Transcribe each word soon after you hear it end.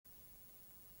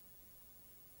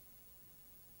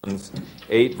Romans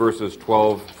 8, verses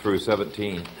 12 through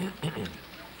 17.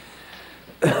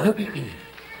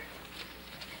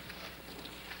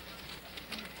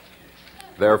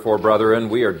 Therefore, brethren,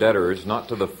 we are debtors, not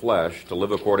to the flesh, to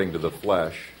live according to the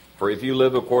flesh. For if you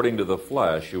live according to the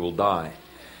flesh, you will die.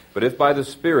 But if by the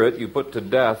Spirit you put to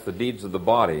death the deeds of the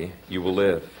body, you will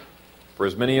live. For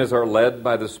as many as are led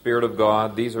by the Spirit of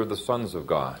God, these are the sons of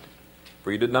God.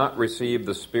 For you did not receive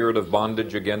the spirit of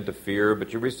bondage again to fear,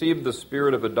 but you received the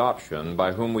Spirit of adoption,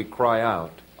 by whom we cry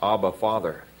out, Abba,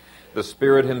 Father. The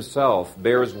Spirit himself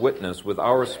bears witness with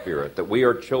our spirit that we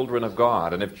are children of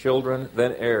God, and if children,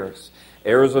 then heirs,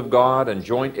 heirs of God and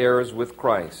joint heirs with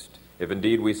Christ, if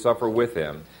indeed we suffer with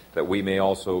him, that we may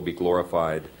also be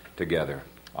glorified together.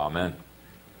 Amen.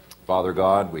 Father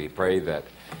God, we pray that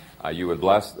you would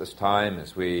bless this time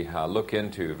as we look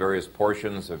into various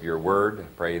portions of your word. I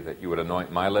pray that you would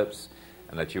anoint my lips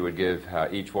and that you would give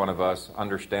each one of us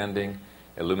understanding,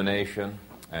 illumination,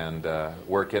 and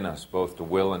work in us both to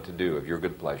will and to do of your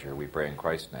good pleasure. We pray in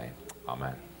Christ's name.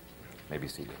 Amen. You may be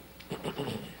seated.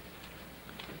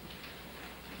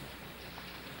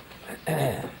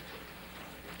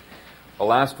 Well,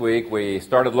 last week we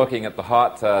started looking at the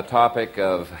hot topic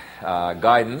of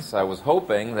guidance. I was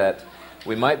hoping that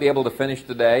we might be able to finish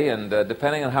today, and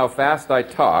depending on how fast I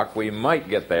talk, we might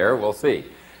get there. We'll see.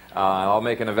 I'll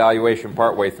make an evaluation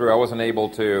partway through. I wasn't able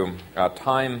to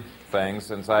time things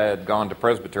since I had gone to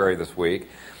Presbytery this week,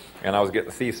 and I was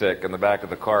getting seasick in the back of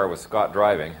the car with Scott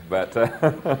driving. But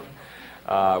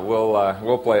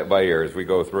we'll play it by ear as we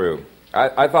go through.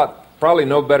 I thought probably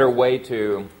no better way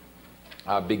to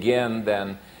begin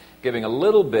than giving a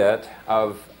little bit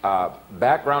of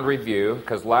background review,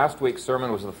 because last week's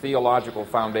sermon was the theological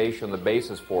foundation, the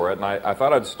basis for it, and I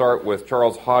thought I'd start with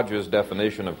Charles Hodge's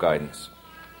definition of guidance.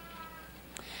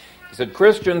 He said,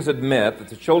 Christians admit that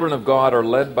the children of God are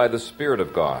led by the Spirit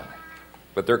of God,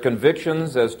 but their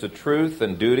convictions as to truth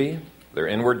and duty, their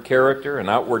inward character and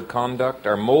outward conduct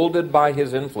are molded by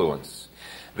his influence.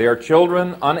 They are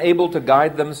children unable to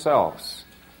guide themselves,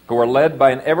 who are led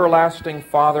by an everlasting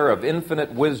Father of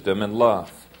infinite wisdom and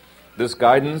love. This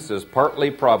guidance is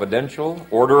partly providential,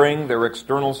 ordering their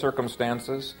external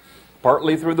circumstances,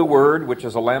 partly through the Word, which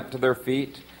is a lamp to their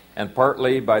feet, and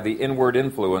partly by the inward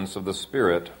influence of the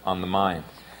Spirit on the mind.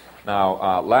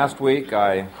 Now, last week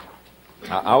I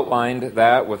outlined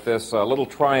that with this little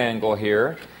triangle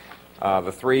here,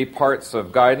 the three parts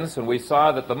of guidance, and we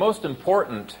saw that the most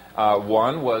important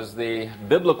one was the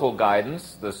biblical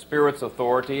guidance, the Spirit's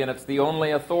authority, and it's the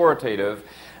only authoritative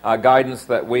guidance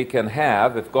that we can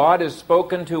have. If God has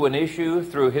spoken to an issue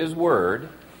through His Word,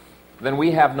 then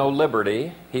we have no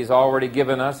liberty. He's already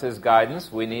given us His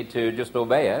guidance. We need to just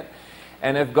obey it.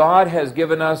 And if God has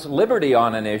given us liberty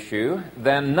on an issue,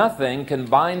 then nothing can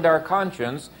bind our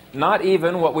conscience, not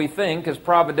even what we think is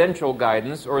providential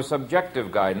guidance or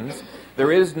subjective guidance.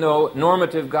 There is no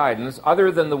normative guidance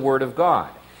other than the Word of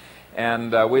God.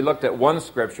 And we looked at one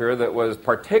scripture that was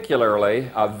particularly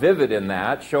vivid in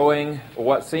that, showing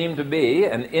what seemed to be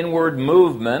an inward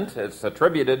movement. It's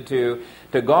attributed to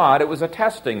God. It was a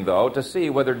testing, though, to see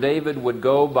whether David would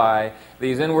go by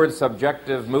these inward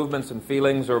subjective movements and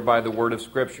feelings or by the word of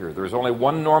Scripture. There's only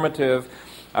one normative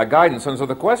guidance. And so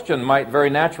the question might very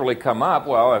naturally come up,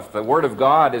 well, if the Word of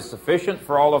God is sufficient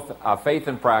for all of faith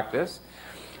and practice,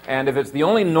 and if it's the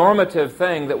only normative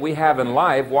thing that we have in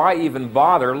life, why even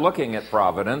bother looking at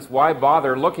providence? Why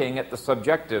bother looking at the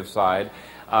subjective side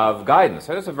of guidance?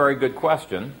 That's a very good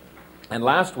question. And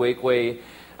last week we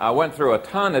went through a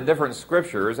ton of different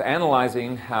scriptures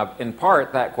analyzing in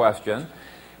part that question.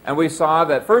 And we saw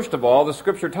that, first of all, the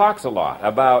Scripture talks a lot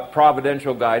about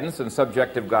providential guidance and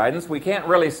subjective guidance. We can't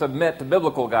really submit to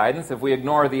biblical guidance if we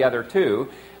ignore the other two.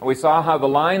 And we saw how the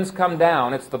lines come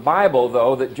down. It's the Bible,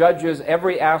 though, that judges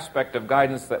every aspect of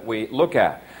guidance that we look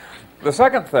at. The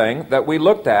second thing that we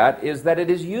looked at is that it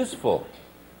is useful.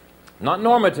 Not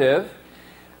normative,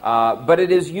 but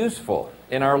it is useful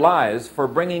in our lives for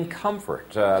bringing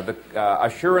comfort, the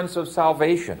assurance of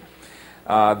salvation.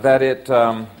 That it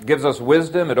gives us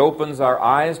wisdom. It opens our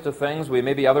eyes to things we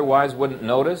maybe otherwise wouldn't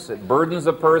notice. It burdens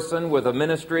a person with a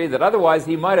ministry that otherwise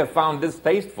he might have found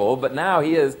distasteful, but now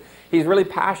he's really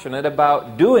passionate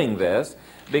about doing this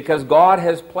because God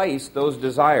has placed those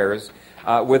desires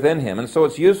within him. And so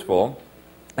it's useful.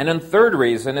 And then third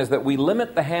reason is that we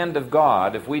limit the hand of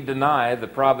God if we deny the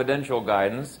providential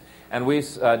guidance and we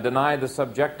deny the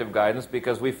subjective guidance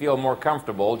because we feel more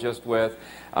comfortable just with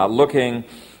looking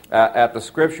at the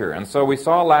Scripture. And so we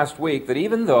saw last week that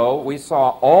even though we saw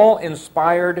all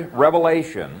inspired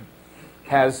revelation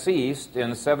has ceased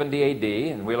in 70 A.D.,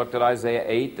 and we looked at Isaiah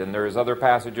 8, and there's other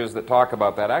passages that talk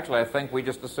about that. Actually, I think we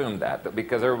just assumed that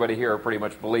because everybody here pretty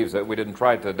much believes it. We didn't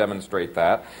try to demonstrate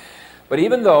that. But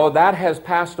even though that has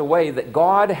passed away, that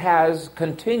God has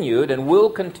continued and will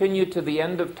continue to the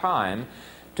end of time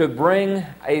to bring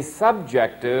a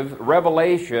subjective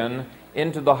revelation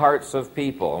into the hearts of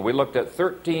people. And we looked at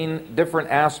 13 different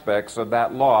aspects of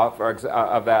that law,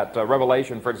 of that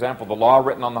revelation. For example, the law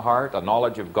written on the heart, a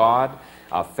knowledge of God,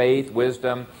 faith,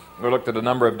 wisdom. We looked at a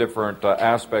number of different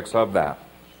aspects of that.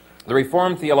 The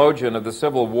Reformed theologian of the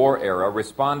Civil War era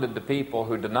responded to people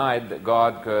who denied that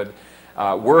God could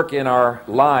work in our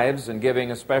lives and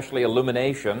giving especially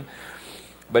illumination.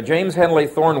 But James Henley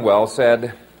Thornwell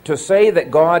said, "To say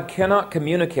that God cannot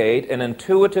communicate an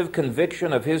intuitive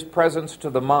conviction of His presence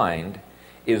to the mind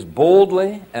is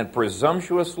boldly and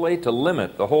presumptuously to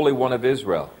limit the Holy One of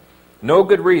Israel. No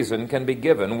good reason can be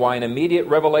given why an immediate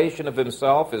revelation of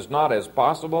Himself is not as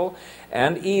possible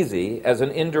and easy as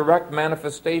an indirect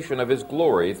manifestation of His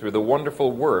glory through the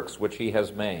wonderful works which He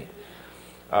has made."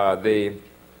 The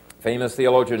famous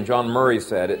theologian John Murray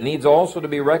said, "It needs also to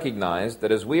be recognized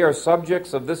that as we are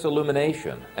subjects of this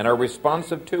illumination and are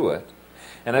responsive to it,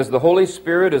 and as the Holy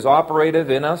Spirit is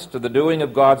operative in us to the doing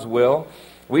of God's will,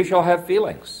 we shall have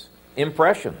feelings,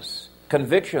 impressions,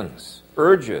 convictions,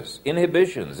 urges,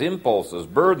 inhibitions, impulses,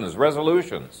 burdens,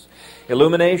 resolutions.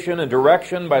 Illumination and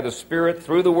direction by the Spirit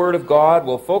through the Word of God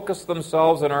will focus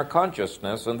themselves in our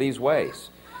consciousness in these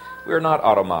ways. We are not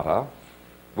automata,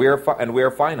 we are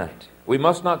finite. We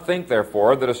must not think,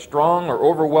 therefore, that a strong or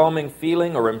overwhelming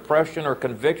feeling or impression or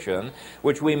conviction,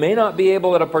 which we may not be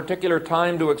able at a particular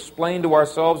time to explain to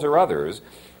ourselves or others,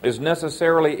 is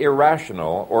necessarily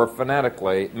irrational or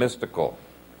fanatically mystical."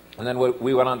 And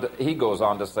then he goes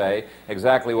on to say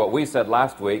exactly what we said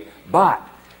last week, but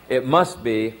it must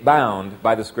be bound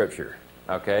by the Scripture.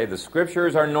 Okay, the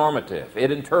Scriptures are normative.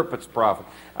 It interprets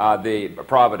the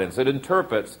providence. It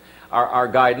interprets our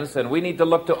guidance, and we need to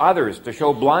look to others to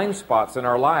show blind spots in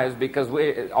our lives because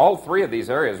all three of these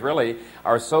areas really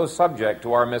are so subject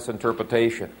to our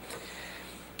misinterpretation.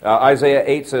 Isaiah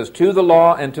 8 says, "To the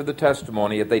law and to the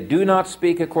testimony, if they do not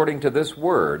speak according to this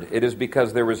word, it is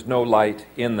because there is no light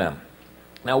in them."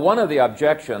 Now, one of the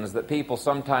objections that people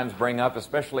sometimes bring up,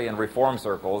 especially in Reform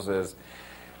circles, is,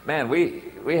 man,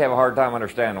 we have a hard time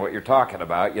understanding what you're talking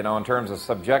about, in terms of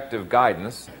subjective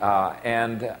guidance,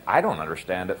 and I don't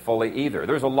understand it fully either.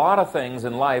 There's a lot of things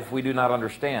in life we do not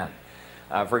understand.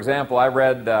 For example, I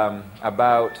read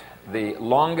about the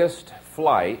longest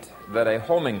flight that a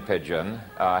homing pigeon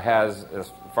has,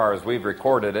 as far as we've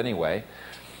recorded anyway.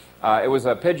 It was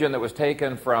a pigeon that was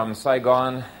taken from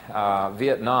Saigon,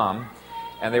 Vietnam,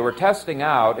 and they were testing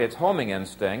out its homing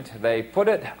instinct. They put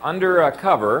it under a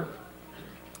cover,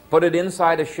 put it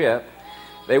inside a ship.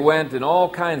 They went in all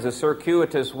kinds of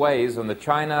circuitous ways in the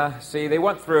China Sea. They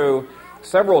went through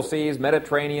several seas,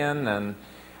 Mediterranean, and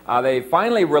they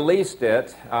finally released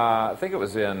it, I think it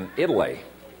was in Italy.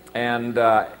 And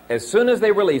as soon as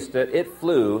they released it, it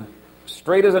flew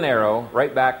straight as an arrow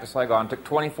right back to Saigon. It took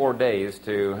 24 days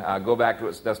to go back to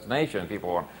its destination.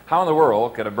 People were, how in the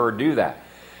world could a bird do that?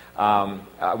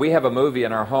 We have a movie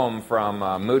in our home from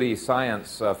Moody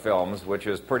Science Films, which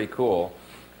is pretty cool.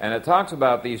 And it talks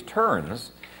about these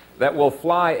terns that will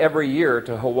fly every year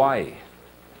to Hawaii.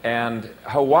 And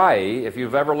Hawaii, if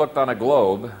you've ever looked on a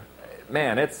globe,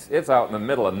 man, it's out in the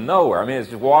middle of nowhere. I mean, it's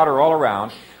just water all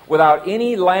around. Without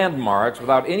any landmarks,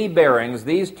 without any bearings,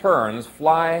 these terns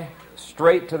fly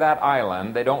straight to that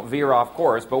island. They don't veer off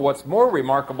course. But what's more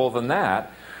remarkable than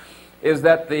that is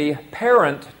that the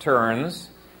parent terns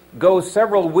go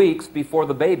several weeks before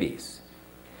the babies.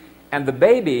 And the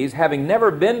babies, having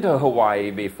never been to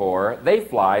Hawaii before, they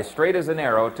fly straight as an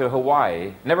arrow to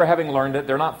Hawaii, never having learned it.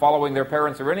 They're not following their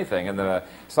parents or anything. And the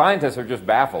scientists are just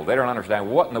baffled. They don't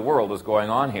understand what in the world is going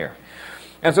on here.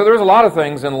 And so there's a lot of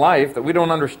things in life that we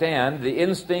don't understand. The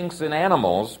instincts in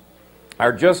animals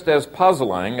are just as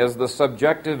puzzling as the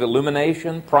subjective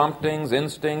illumination, promptings,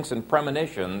 instincts, and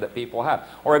premonition that people have.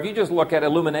 Or if you just look at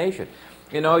illumination,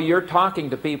 you're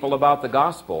talking to people about the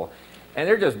gospel, and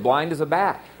they're just blind as a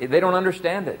bat. They don't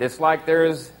understand it. It's like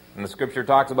and the Scripture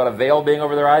talks about a veil being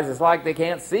over their eyes. It's like they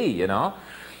can't see, And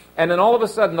then all of a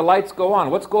sudden the lights go on.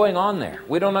 What's going on there?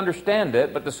 We don't understand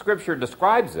it, but the Scripture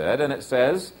describes it, and it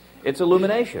says it's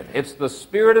illumination. It's the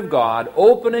Spirit of God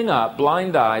opening up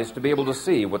blind eyes to be able to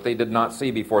see what they did not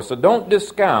see before. So don't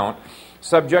discount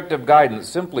subjective guidance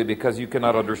simply because you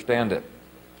cannot understand it.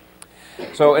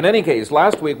 So in any case,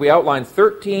 last week we outlined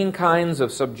 13 kinds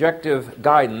of subjective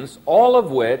guidance, all of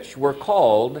which were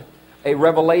called a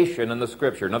revelation in the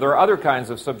Scripture. Now, there are other kinds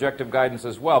of subjective guidance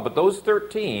as well, but those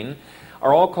 13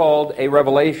 are all called a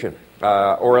revelation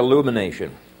or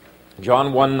illumination.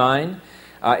 John 1:9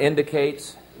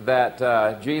 indicates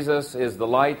that Jesus is the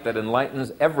light that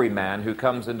enlightens every man who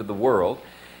comes into the world.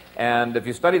 And if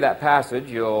you study that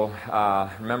passage, you'll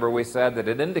remember we said that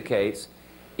it indicates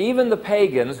even the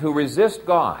pagans who resist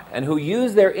God and who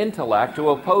use their intellect to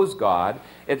oppose God,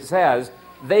 it says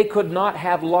they could not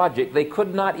have logic, they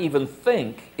could not even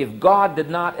think if God did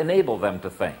not enable them to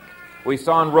think. We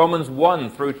saw in Romans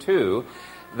 1-2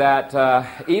 that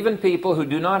even people who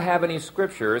do not have any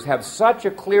scriptures have such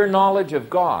a clear knowledge of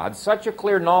God, such a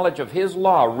clear knowledge of His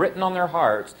law written on their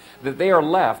hearts, that they are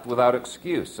left without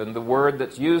excuse. And the word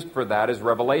that's used for that is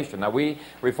revelation. Now, we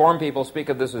Reformed people speak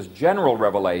of this as general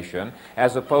revelation,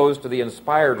 as opposed to the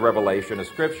inspired revelation of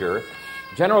Scripture.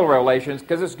 General revelation,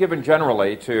 because it's given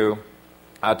generally to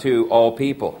all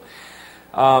people.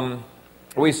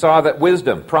 We saw that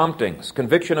wisdom, promptings,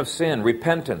 conviction of sin,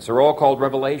 repentance are all called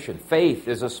revelation. Faith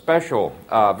is a special,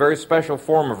 very special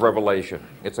form of revelation.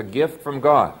 It's a gift from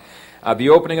God. The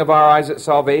opening of our eyes at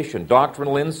salvation,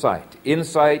 doctrinal insight,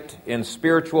 insight in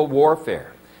spiritual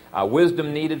warfare,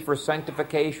 wisdom needed for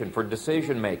sanctification, for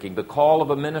decision-making, the call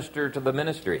of a minister to the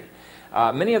ministry.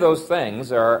 Many of those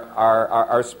things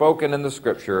are spoken in the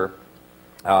Scripture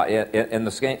in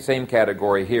the same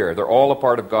category here. They're all a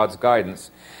part of God's guidance.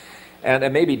 And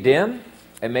it may be dim,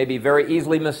 it may be very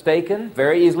easily mistaken,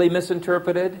 very easily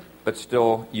misinterpreted, but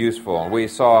still useful. And we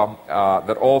saw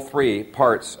that all three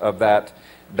parts of that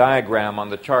diagram on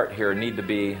the chart here need to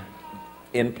be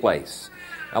in place.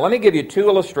 Now let me give you two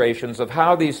illustrations of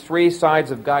how these three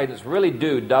sides of guidance really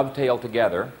do dovetail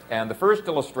together. And the first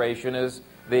illustration is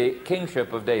the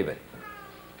kingship of David.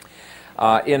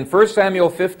 In 1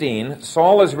 Samuel 15,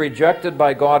 Saul is rejected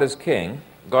by God as king.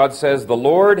 God says, "The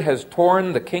Lord has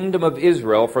torn the kingdom of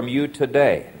Israel from you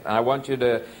today." And I want you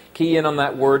to key in on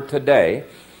that word today.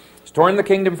 He's torn the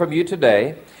kingdom from you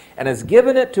today and has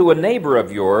given it to a neighbor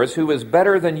of yours who is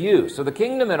better than you. So the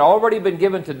kingdom had already been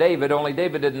given to David, only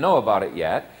David didn't know about it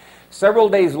yet. Several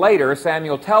days later,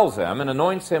 Samuel tells him and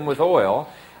anoints him with oil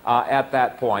at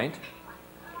that point.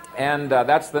 And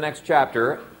that's the next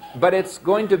chapter. But it's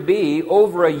going to be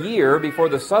over a year before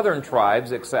the southern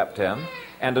tribes accept him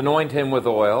and anoint him with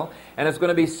oil. And it's going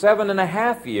to be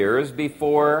 7.5 years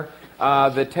before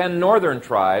the 10 northern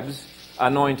tribes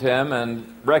anoint him and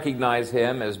recognize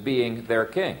him as being their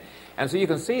king. And so you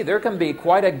can see there can be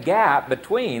quite a gap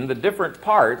between the different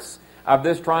parts of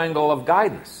this triangle of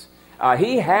guidance.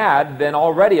 He had been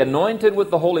already anointed with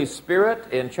the Holy Spirit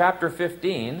in chapter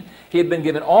 15. He had been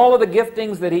given all of the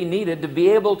giftings that he needed to be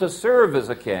able to serve as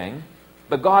a king.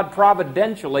 But God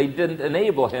providentially didn't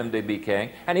enable him to be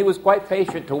king, and he was quite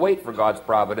patient to wait for God's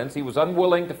providence. He was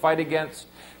unwilling to fight against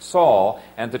Saul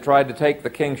and to try to take the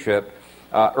kingship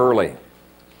early.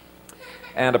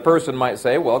 And a person might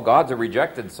say, well, God's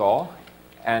rejected Saul,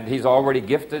 and he's already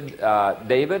gifted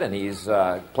David, and he's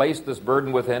placed this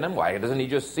burden within him. Why doesn't he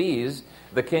just seize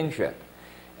the kingship?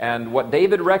 And what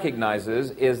David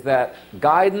recognizes is that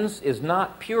guidance is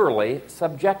not purely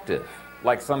subjective,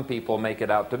 like some people make it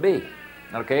out to be.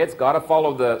 Okay, it's got to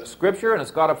follow the Scripture and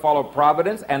it's got to follow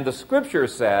providence. And the Scripture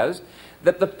says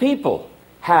that the people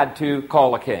had to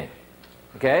call a king.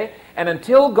 Okay? And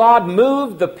until God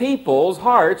moved the people's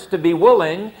hearts to be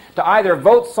willing to either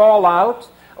vote Saul out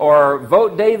or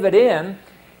vote David in,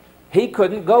 he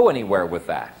couldn't go anywhere with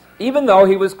that, even though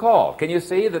he was called. Can you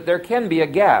see that there can be a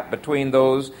gap between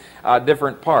those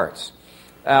different parts?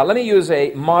 Let me use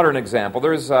a modern example.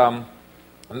 There's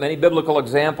many biblical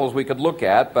examples we could look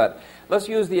at, but let's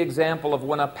use the example of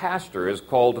when a pastor is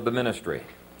called to the ministry.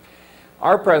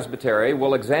 Our presbytery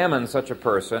will examine such a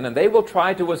person, and they will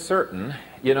try to ascertain,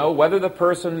 whether the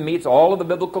person meets all of the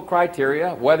biblical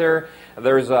criteria, whether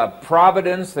there's a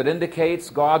providence that indicates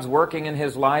God's working in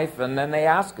his life, and then they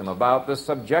ask him about the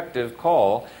subjective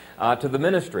call to the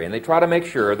ministry, and they try to make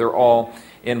sure they're all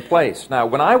in place. Now,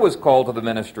 when I was called to the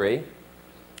ministry,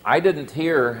 I didn't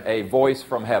hear a voice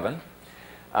from heaven.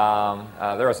 There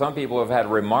are some people who have had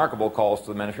remarkable calls to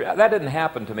the ministry. That didn't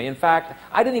happen to me. In fact,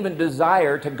 I didn't even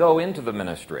desire to go into the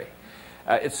ministry.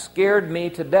 It scared me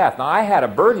to death. Now, I had a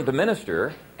burden to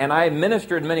minister, and I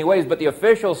ministered in many ways, but the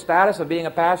official status of being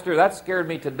a pastor, that scared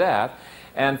me to death.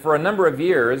 And for a number of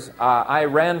years, I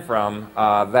ran from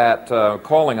that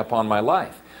calling upon my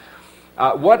life.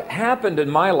 What happened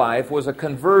in my life was a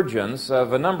convergence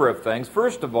of a number of things.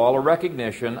 First of all, a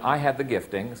recognition I had the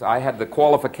giftings, I had the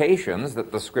qualifications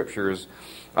that the Scriptures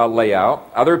lay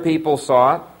out. Other people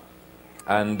saw it,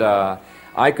 and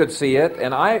I could see it,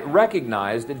 and I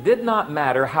recognized it did not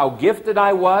matter how gifted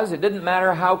I was. It didn't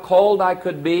matter how called I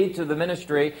could be to the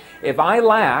ministry. If I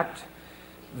lacked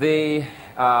the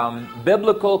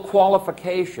biblical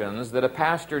qualifications that a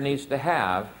pastor needs to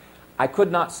have, I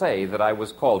could not say that I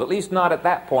was called, at least not at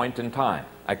that point in time.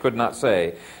 I could not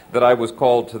say that I was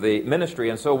called to the ministry.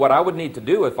 And so what I would need to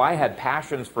do if I had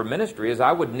passions for ministry is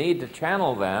I would need to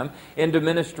channel them into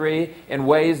ministry in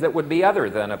ways that would be other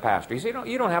than a pastor. You see,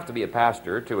 you don't have to be a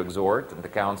pastor to exhort and to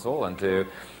counsel and to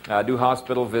do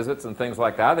hospital visits and things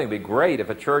like that. I think it would be great if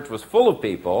a church was full of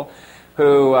people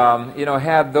who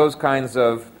had those kinds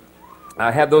of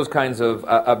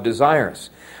desires.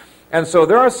 And so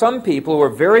there are some people who are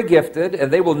very gifted,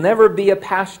 and they will never be a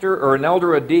pastor or an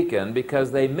elder or a deacon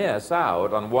because they miss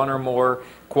out on one or more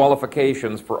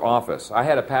qualifications for office. I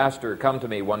had a pastor come to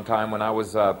me one time when I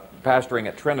was pastoring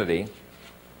at Trinity,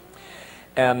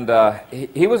 and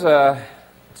he was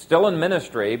still in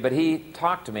ministry, but he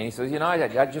talked to me. He says,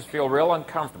 I just feel real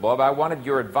uncomfortable, but I wanted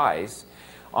your advice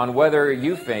on whether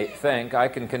you think I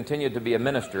can continue to be a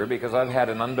minister because I've had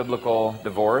an unbiblical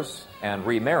divorce and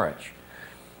remarriage.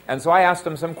 And so I asked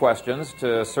him some questions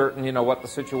to ascertain, what the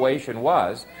situation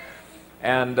was.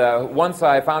 And once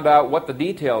I found out what the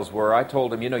details were, I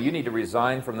told him, you need to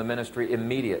resign from the ministry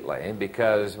immediately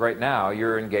because right now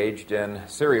you're engaged in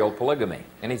serial polygamy.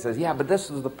 And he says, yeah, but this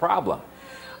is the problem.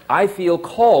 I feel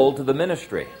called to the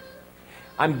ministry.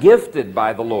 I'm gifted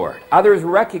by the Lord. Others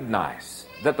recognize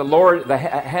that the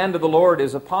hand of the Lord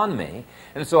is upon me.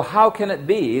 And so how can it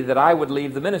be that I would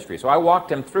leave the ministry? So I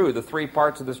walked him through the three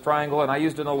parts of this triangle, and I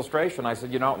used an illustration. I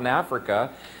said, in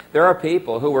Africa, there are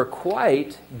people who were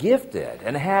quite gifted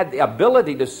and had the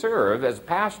ability to serve as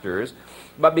pastors,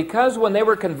 but because when they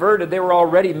were converted, they were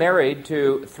already married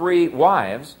to 3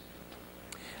 wives,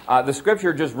 the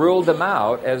Scripture just ruled them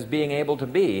out as being able to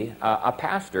be a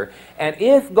pastor. And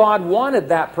if God wanted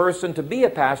that person to be a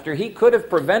pastor, He could have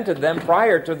prevented them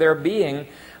prior to their being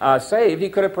saved. He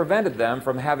could have prevented them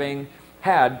from having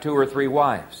had 2 or 3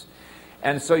 wives.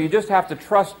 And so you just have to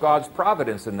trust God's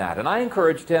providence in that. And I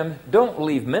encouraged him, don't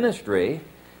leave ministry.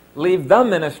 Leave the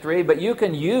ministry, but you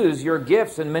can use your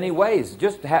gifts in many ways.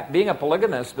 Just being a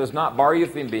polygamist does not bar you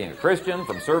from being a Christian,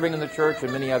 from serving in the church,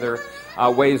 and many other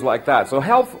ways like that. So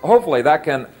hopefully that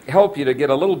can help you to get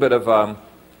a little bit of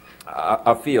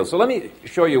a feel. So let me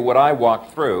show you what I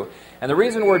walked through. And the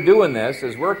reason we're doing this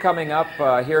is we're coming up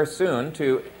here soon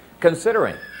to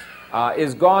considering,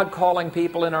 is God calling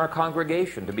people in our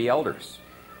congregation to be elders?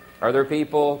 Are there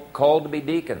people called to be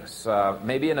deacons?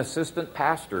 Maybe an assistant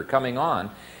pastor coming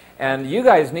on. And you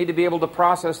guys need to be able to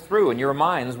process through in your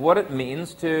minds what it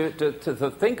means to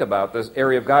think about this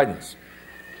area of guidance.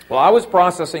 Well, I was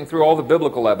processing through all the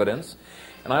biblical evidence,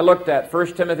 and I looked at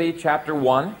 1 Timothy chapter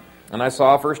 1, and I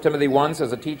saw 1 Timothy 1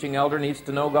 says a teaching elder needs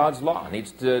to know God's law,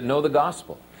 needs to know the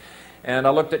gospel. And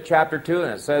I looked at chapter 2,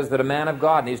 and it says that a man of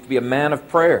God needs to be a man of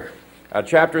prayer.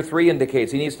 Chapter 3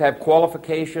 indicates he needs to have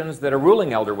qualifications that a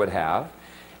ruling elder would have,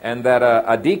 and that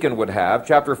a deacon would have.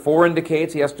 Chapter 4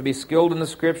 indicates he has to be skilled in the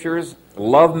Scriptures,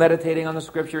 love meditating on the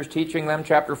Scriptures, teaching them.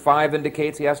 Chapter 5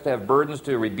 indicates he has to have burdens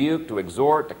to rebuke, to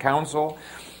exhort, to counsel.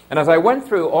 And as I went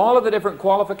through all of the different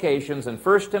qualifications in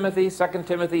 1 Timothy, 2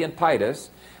 Timothy, and Titus,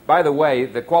 by the way,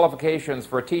 the qualifications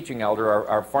for a teaching elder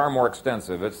are far more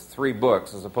extensive. It's 3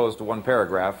 books as opposed to 1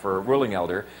 paragraph for a ruling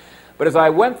elder. But as I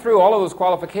went through all of those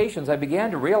qualifications, I began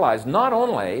to realize not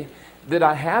only did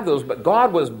I have those, but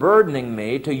God was burdening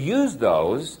me to use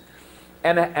those,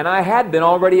 and I had been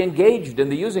already engaged in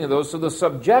the using of those, so the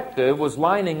subjective was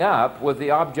lining up with the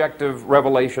objective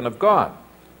revelation of God.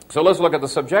 So let's look at the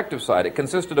subjective side. It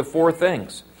consisted of 4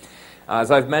 things. As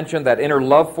I've mentioned, that inner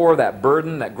love for, that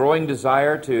burden, that growing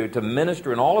desire to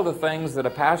minister in all of the things that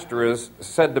a pastor is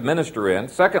said to minister in.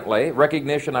 Secondly,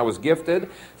 recognition I was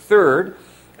gifted. Third,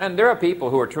 and there are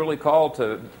people who are truly called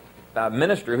to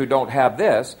minister who don't have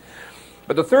this.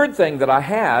 But the third thing that I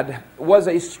had was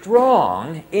a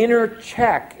strong inner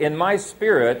check in my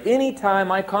spirit any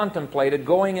time I contemplated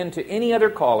going into any other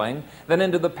calling than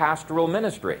into the pastoral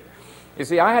ministry. You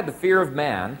see, I had the fear of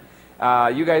man.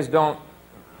 You guys don't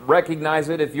recognize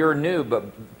it if you're new,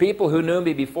 but people who knew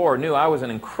me before knew I was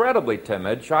an incredibly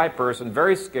timid, shy person,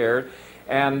 very scared,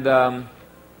 and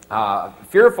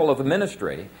fearful of the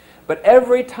ministry. But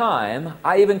every time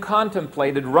I even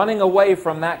contemplated running away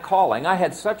from that calling, I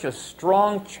had such a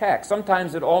strong check.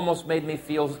 Sometimes it almost made me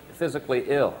feel physically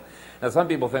ill. Now, some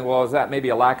people think, well, is that maybe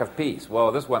a lack of peace?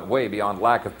 Well, this went way beyond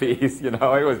lack of peace.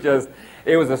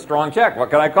 It was a strong check. What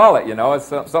can I call it?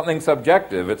 It's something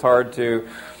subjective. It's hard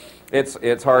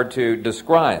to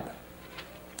describe.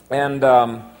 And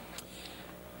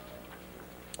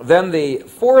Then the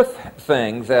fourth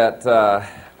thing that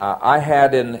I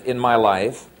had in my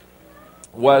life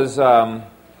was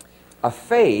a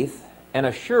faith and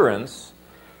assurance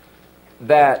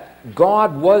that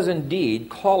God was indeed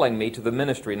calling me to the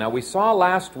ministry. Now, we saw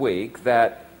last week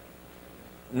that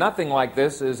nothing like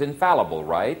this is infallible,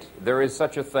 right? There is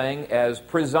such a thing as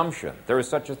presumption. There is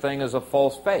such a thing as a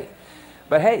false faith.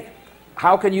 But hey,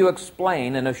 how can you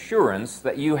explain an assurance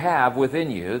that you have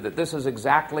within you that this is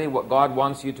exactly what God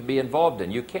wants you to be involved in?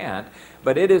 You can't.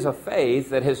 But it is a faith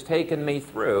that has taken me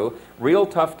through real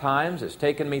tough times. It's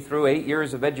taken me through 8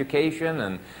 years of education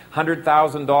and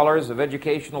 $100,000 of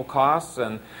educational costs.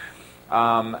 And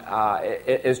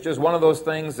it's just one of those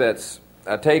things that's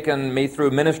taken me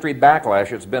through ministry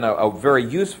backlash. It's been a very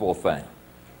useful thing.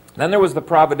 Then there was the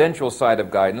providential side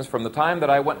of guidance. From the time that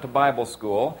I went to Bible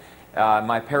school,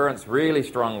 my parents really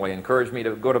strongly encouraged me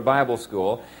to go to Bible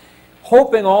school,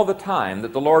 hoping all the time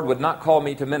that the Lord would not call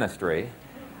me to ministry.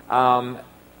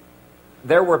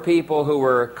 There were people who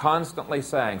were constantly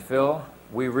saying, Phil,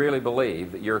 we really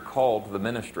believe that you're called to the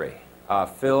ministry.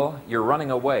 Phil, you're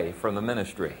running away from the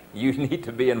ministry. You need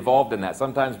to be involved in that,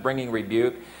 sometimes bringing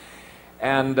rebuke.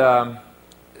 And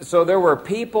so there were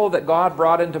people that God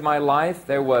brought into my life.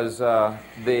 There was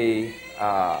the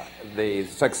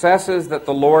successes that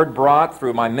the Lord brought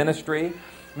through my ministry.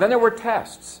 Then there were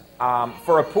tests.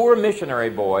 For a poor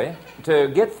missionary boy to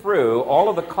get through all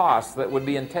of the costs that would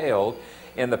be entailed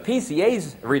in the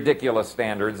PCA's ridiculous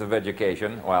standards of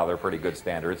education. Well, they're pretty good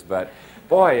standards, but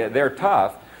boy, they're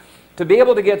tough. To be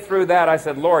able to get through that, I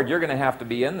said, Lord, you're going to have to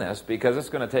be in this because it's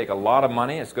going to take a lot of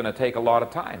money. It's going to take a lot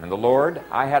of time. And the Lord,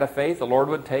 I had a faith the Lord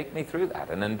would take me through that.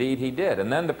 And indeed He did.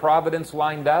 And then the providence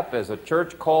lined up as a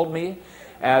church called me,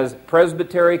 as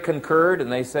Presbytery concurred,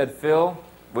 and they said, Phil,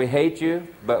 we hate you,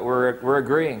 but we're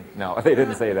agreeing. No, they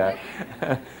didn't say that.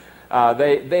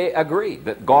 They agreed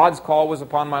that God's call was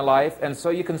upon my life. And so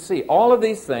you can see, all of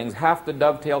these things have to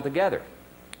dovetail together.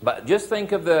 But just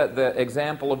think of the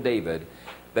example of David,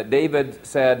 that David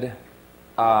said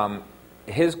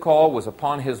his call was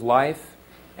upon his life,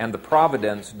 and the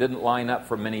providence didn't line up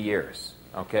for many years.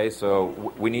 Okay,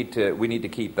 so we need to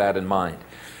keep that in mind.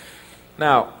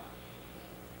 Now,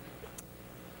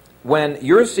 when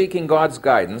you're seeking God's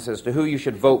guidance as to who you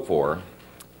should vote for,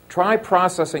 try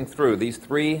processing through these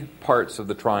three parts of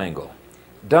the triangle.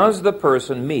 Does the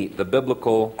person meet the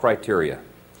biblical criteria?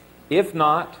 If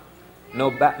not, no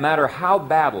matter how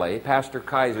badly, Pastor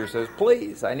Kaiser says,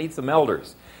 please, I need some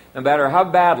elders. No matter how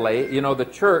badly, the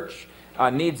church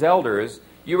needs elders,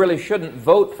 you really shouldn't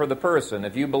vote for the person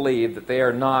if you believe that they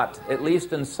are not, at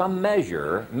least in some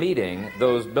measure, meeting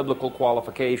those biblical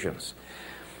qualifications.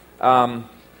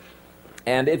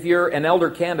 And if you're an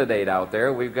elder candidate out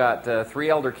there, we've got 3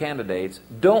 elder candidates,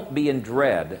 don't be in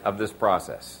dread of this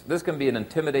process. This can be an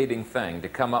intimidating thing to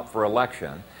come up for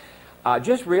election.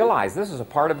 Just realize this is a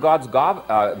part of God's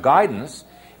guidance,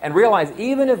 and realize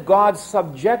even if God's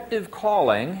subjective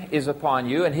calling is upon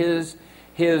you and His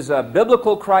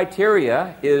biblical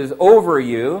criteria is over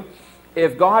you,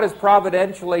 if God is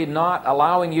providentially not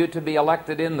allowing you to be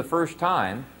elected in the first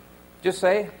time, just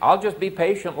say, I'll just be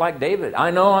patient like David.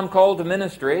 I know I'm called to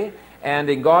ministry,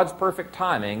 and in God's perfect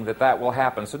timing that will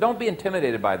happen. So don't be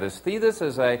intimidated by this. See this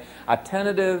as a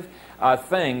tentative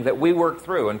thing that we work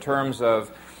through in terms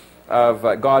of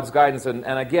God's guidance. And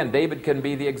again, David can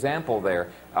be the example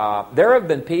there. There have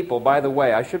been people, by the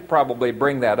way, I should probably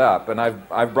bring that up, and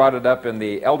I've brought it up in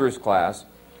the elders class.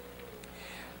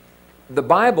 The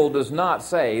Bible does not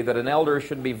say that an elder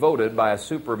should be voted by a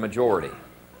supermajority.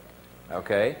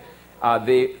 Okay?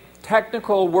 The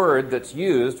technical word that's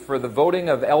used for the voting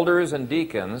of elders and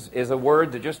deacons is a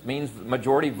word that just means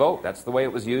majority vote. That's the way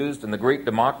it was used in the Greek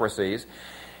democracies.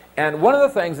 And one of the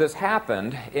things that's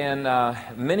happened in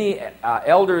many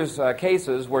elders'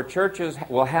 cases where churches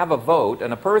will have a vote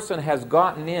and a person has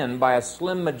gotten in by a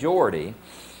slim majority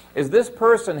is this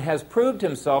person has proved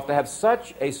himself to have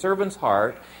such a servant's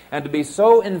heart and to be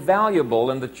so invaluable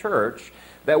in the church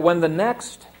that when the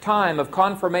next time of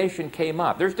confirmation came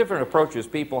up, there's different approaches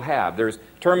people have. There's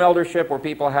term eldership where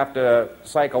people have to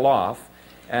cycle off,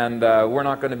 and we're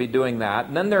not going to be doing that.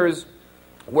 And then there's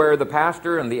where the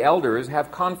pastor and the elders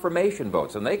have confirmation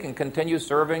votes, and they can continue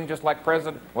serving just like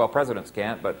presidents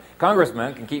can't, but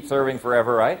congressmen can keep serving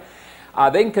forever, right?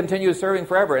 They can continue serving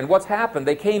forever. And what's happened,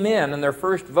 they came in their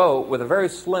first vote with a very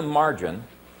slim margin,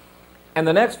 And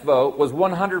the next vote was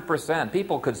 100%.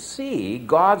 People could see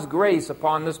God's grace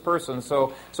upon this person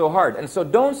so hard. And so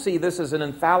don't see this as an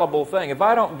infallible thing. If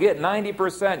I don't get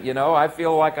 90%, I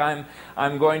feel like I'm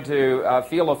going to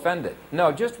feel offended.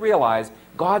 No, just realize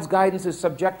God's guidance is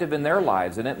subjective in their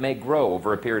lives, and it may grow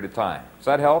over a period of time. Does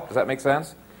that help? Does that make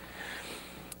sense?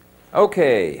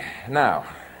 Okay, now,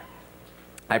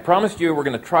 I promised you we're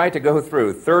going to try to go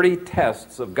through 30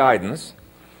 tests of guidance.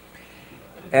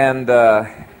 And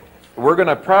we're going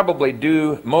to probably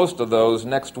do most of those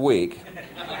next week.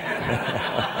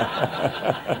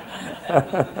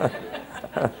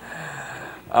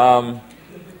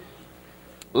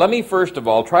 Let me first of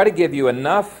all try to give you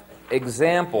enough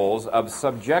examples of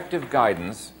subjective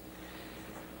guidance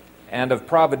and of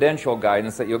providential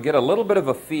guidance that you'll get a little bit of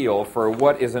a feel for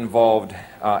what is involved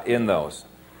in those.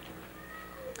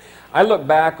 I look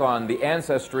back on the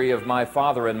ancestry of my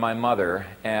father and my mother,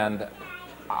 and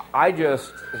I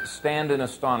just stand in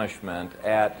astonishment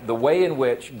at the way in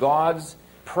which God's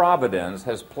providence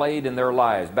has played in their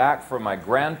lives. Back from my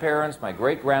grandparents, my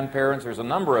great-grandparents, there's a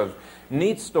number of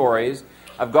neat stories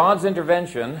of God's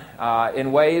intervention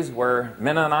in ways where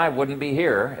Minna and I wouldn't be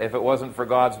here if it wasn't for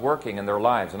God's working in their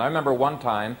lives. And I remember one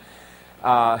time,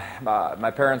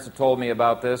 my parents had told me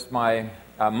about this. My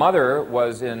mother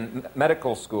was in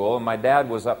medical school, and my dad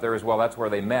was up there as well. That's where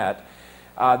they met.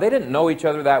 They didn't know each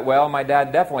other that well. My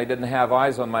dad definitely didn't have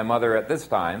eyes on my mother at this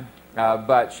time.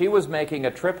 But she was making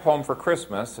a trip home for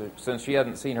Christmas since she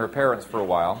hadn't seen her parents for a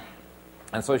while.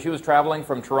 And so she was traveling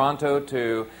from Toronto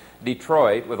to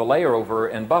Detroit with a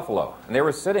layover in Buffalo. And they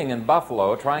were sitting in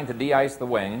Buffalo trying to de-ice the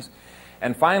wings.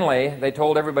 And finally, they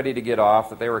told everybody to get off,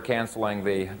 that they were canceling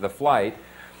the flight.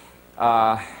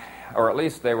 Or at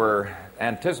least they were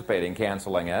anticipating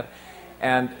canceling it.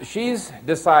 And she's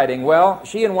deciding,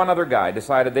 she and one other guy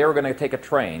decided they were going to take a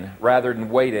train rather than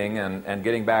waiting and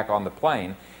getting back on the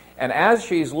plane. And as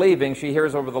she's leaving, she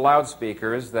hears over the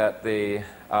loudspeakers that the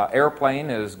airplane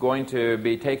is going to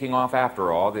be taking off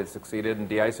after all. They succeeded in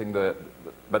de-icing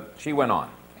but she went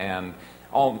on and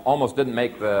almost didn't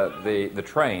make the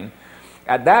train.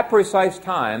 At that precise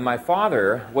time, my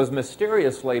father was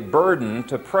mysteriously burdened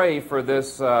to pray for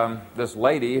this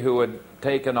lady who had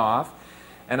taken off.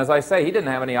 And as I say, he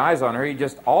didn't have any eyes on her. He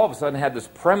just all of a sudden had this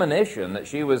premonition that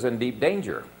she was in deep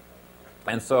danger.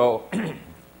 And so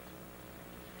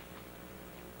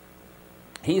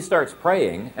he starts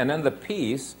praying, and then the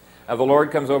peace of the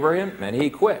Lord comes over him, and he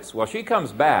quits. Well, she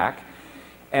comes back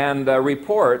and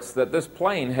reports that this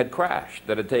plane had crashed,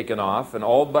 that had taken off, and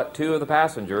all but two of the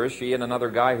passengers, she and another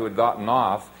guy who had gotten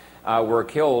off, were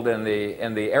killed in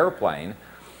the airplane,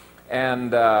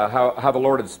 and how the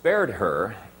Lord had spared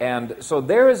her. And so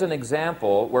there is an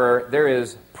example where there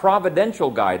is providential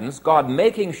guidance, God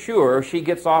making sure she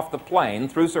gets off the plane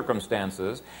through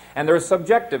circumstances, and there's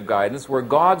subjective guidance where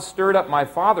God stirred up my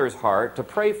father's heart to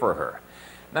pray for her.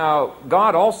 Now,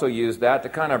 God also used that to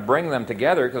kind of bring them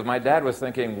together, because my dad was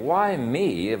thinking, why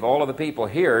me? Of all of the people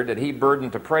here, did he burden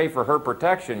to pray for her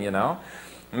protection,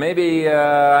 Maybe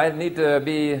I need to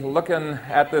be looking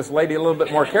at this lady a little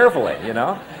bit more carefully,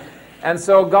 And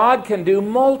so God can do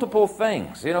multiple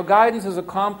things. Guidance is a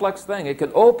complex thing. It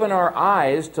can open our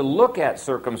eyes to look at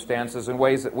circumstances in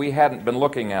ways that we hadn't been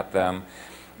looking at them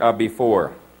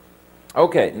before.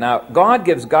 Okay, now God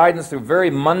gives guidance through very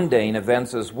mundane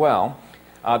events as well.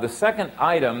 The second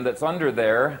item that's under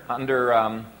there,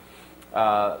 under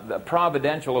the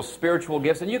providential of spiritual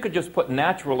gifts, and you could just put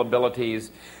natural abilities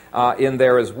in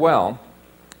there as well.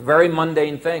 Very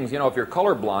mundane things. If you're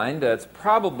colorblind, it's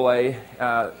probably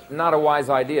not a wise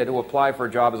idea to apply for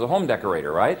a job as a home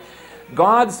decorator, right?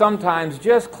 God sometimes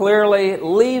just clearly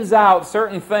leaves out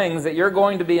certain things that you're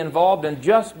going to be involved in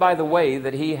just by the way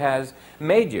that He has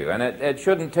made you. And it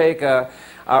shouldn't take a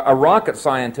rocket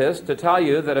scientist to tell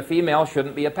you that a female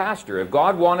shouldn't be a pastor. If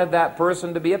God wanted that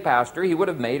person to be a pastor, He would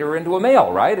have made her into a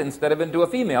male, right? Instead of into a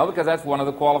female, because that's one of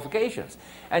the qualifications.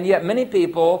 And yet many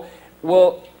people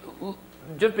will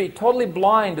just be totally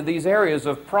blind to these areas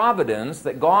of providence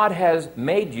that God has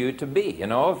made you to be.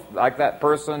 Like that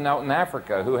person out in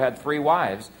Africa who had 3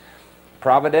 wives.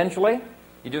 Providentially,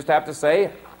 you just have to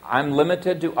say, I'm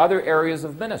limited to other areas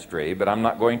of ministry, but I'm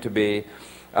not going to be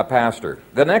a pastor.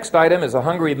 The next item is a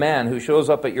hungry man who shows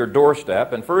up at your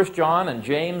doorstep. And 1 John and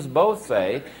James both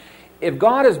say, if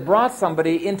God has brought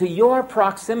somebody into your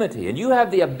proximity and you have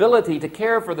the ability to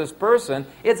care for this person,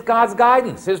 it's God's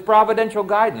guidance, His providential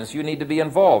guidance. You need to be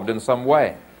involved in some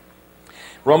way.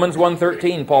 Romans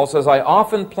 1:13, Paul says, I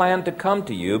often planned to come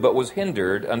to you, but was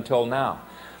hindered until now.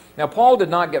 Now, Paul did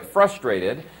not get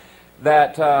frustrated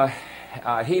that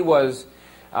he was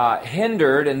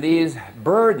hindered in these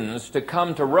burdens to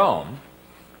come to Rome.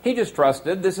 He just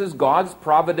trusted this is God's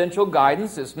providential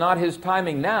guidance. It's not his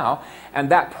timing now.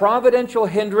 And that providential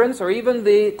hindrance, or even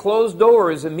the closed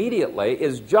doors immediately,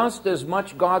 is just as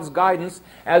much God's guidance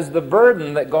as the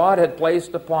burden that God had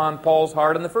placed upon Paul's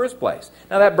heart in the first place.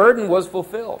 Now, that burden was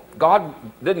fulfilled. God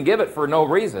didn't give it for no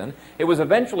reason. It was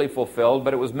eventually fulfilled,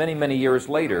 but it was many, many years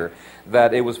later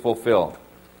that it was fulfilled.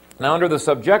 Now, under the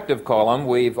subjective column,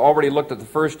 we've already looked at the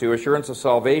first two, assurance of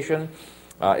salvation,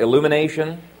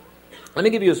 illumination. Let me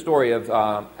give you a story of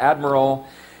Admiral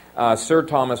Sir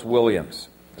Thomas Williams.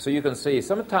 So you can see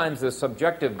sometimes this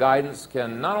subjective guidance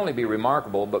can not only be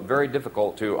remarkable, but very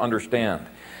difficult to understand,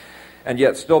 and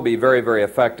yet still be very, very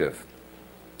effective.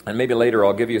 And maybe later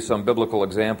I'll give you some biblical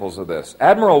examples of this.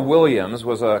 Admiral Williams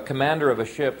was a commander of a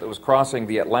ship that was crossing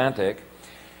the Atlantic.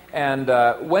 And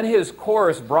when his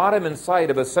course brought him in sight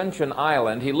of Ascension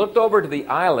Island, he looked over to the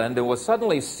island and was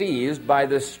suddenly seized by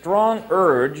this strong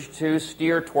urge to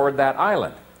steer toward that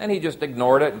island. And he just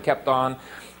ignored it and kept on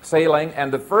sailing.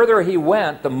 And the further he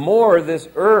went, the more this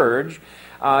urge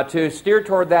to steer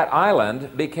toward that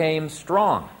island became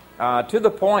strong, to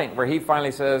the point where he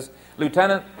finally says,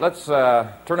 "Lieutenant, let's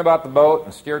turn about the boat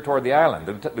and steer toward the island."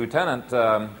 The lieutenant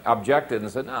objected and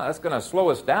said, "No, that's going to slow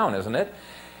us down, isn't it?"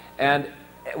 And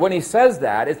when he says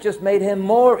that, it just made him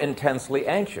more intensely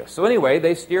anxious. So anyway,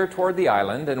 they steer toward the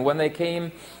island, and when they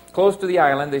came close to the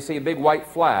island, they see a big white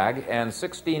flag and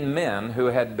 16 men who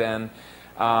had been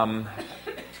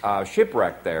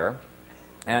shipwrecked there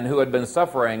and who had been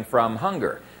suffering from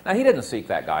hunger. Now, he didn't seek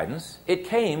that guidance. It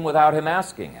came without him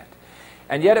asking it.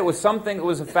 And yet it was something that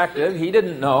was effective. He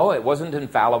didn't know. It wasn't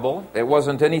infallible. It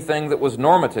wasn't anything that was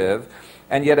normative.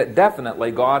 And yet it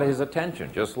definitely got his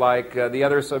attention, just like the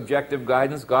other subjective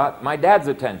guidance got my dad's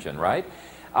attention, right?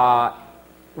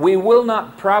 We will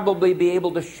not probably be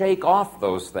able to shake off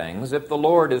those things if the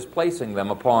Lord is placing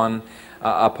them upon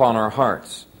our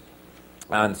hearts.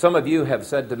 And some of you have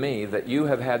said to me that you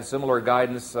have had similar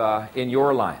guidance in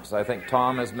your lives. I think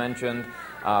Tom has mentioned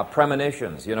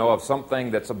premonitions, of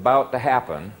something that's about to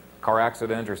happen, car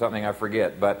accident or something, I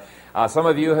forget. But some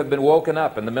of you have been woken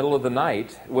up in the middle of the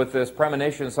night with this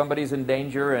premonition, somebody's in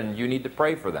danger and you need to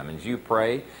pray for them. As you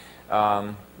pray,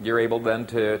 you're able then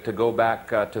to go back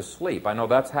to sleep. I know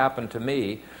that's happened to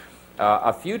me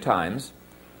a few times.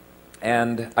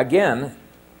 And again,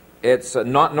 it's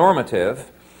not normative.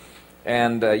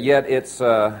 And yet it's,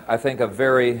 I think, a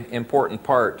very important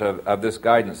part of this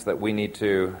guidance that we need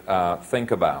to think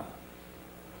about.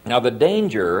 Now, the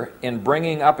danger in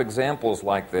bringing up examples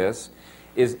like this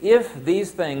is if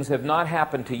these things have not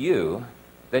happened to you,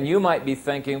 then you might be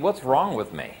thinking, what's wrong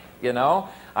with me?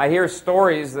 I hear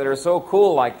stories that are so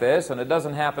cool like this, and it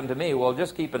doesn't happen to me. Well,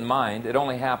 just keep in mind, it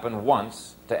only happened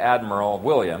once to Admiral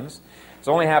Williams. It's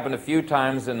only happened a few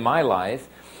times in my life.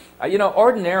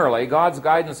 Ordinarily, God's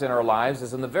guidance in our lives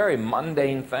is in the very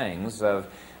mundane things of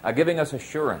giving us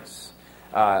assurance,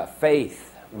 faith,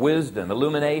 wisdom,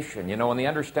 illumination, and the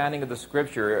understanding of the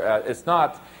Scripture. It's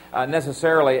not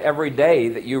necessarily every day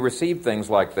that you receive things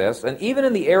like this. And even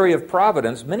in the area of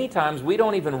providence, many times we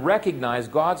don't even recognize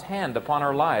God's hand upon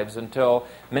our lives until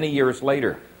many years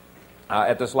later.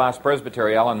 At this last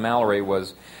presbytery, Alan Mallory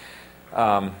was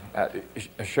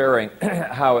sharing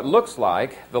how it looks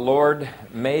like the Lord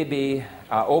may be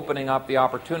opening up the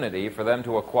opportunity for them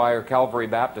to acquire Calvary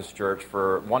Baptist Church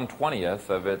for 1/20th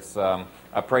of its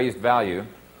appraised value.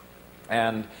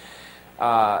 And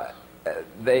let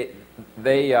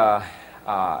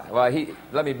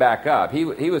me back up.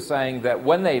 He was saying that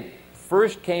when they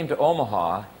first came to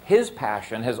Omaha, his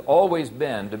passion has always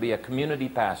been to be a community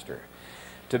pastor,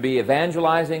 to be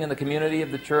evangelizing in the community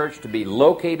of the church, to be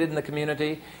located in the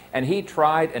community. And he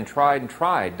tried and tried and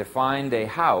tried to find a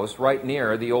house right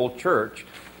near the old church.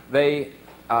 They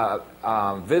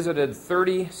visited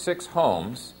 36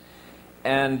 homes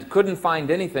and couldn't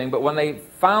find anything. But when they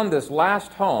found this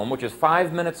last home, which is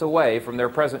 5 minutes away from their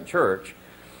present church,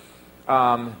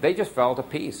 they just felt a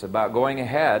peace about going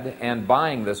ahead and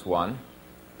buying this one.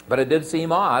 But it did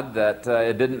seem odd that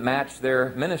it didn't match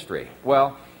their ministry.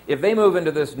 Well, if they move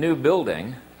into this new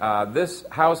building, this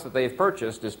house that they've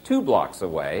purchased is 2 blocks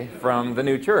away from the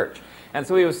new church. And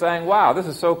so he was saying, wow, this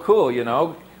is so cool,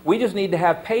 We just need to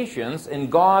have patience in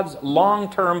God's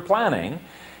long-term planning,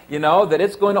 that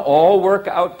it's going to all work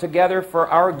out together for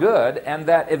our good, and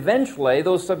that eventually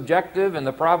those subjective and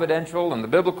the providential and the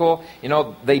biblical,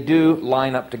 they do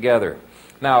line up together.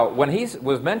 Now, when he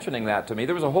was mentioning that to me,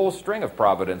 there was a whole string of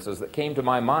providences that came to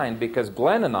my mind because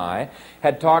Glenn and I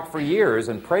had talked for years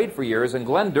and prayed for years, and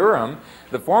Glenn Durham,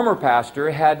 the former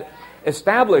pastor, had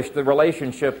established the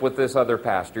relationship with this other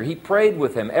pastor. He prayed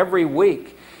with him every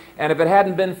week. And if it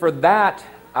hadn't been for that,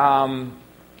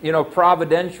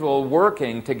 providential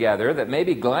working together, that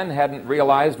maybe Glenn hadn't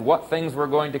realized what things were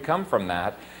going to come from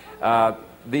that,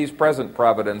 these present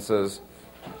providences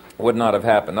would not have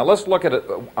happened. Now let's look at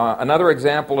another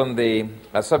example in the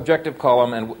subjective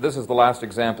column, and this is the last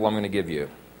example I'm going to give you.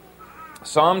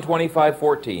 Psalm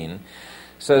 25:14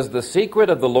 says, "The secret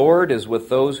of the Lord is with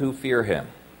those who fear him."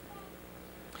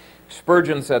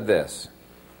 Spurgeon said this,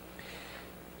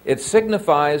 "It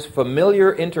signifies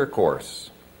familiar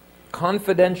intercourse,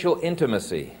 confidential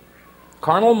intimacy.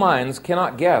 Carnal minds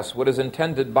cannot guess what is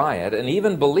intended by it, and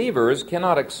even believers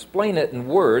cannot explain it in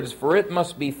words, for it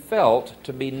must be felt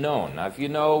to be known." Now, if you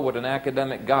know what an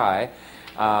academic guy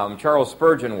Charles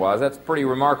Spurgeon was, that's a pretty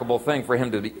remarkable thing for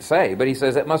him to say, but he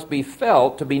says it must be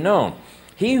felt to be known.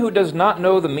 He who does not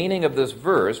know the meaning of this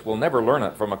verse will never learn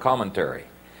it from a commentary.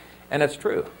 And it's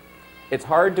true. It's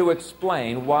hard to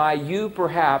explain why you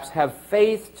perhaps have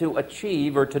faith to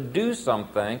achieve or to do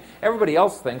something everybody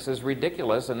else thinks is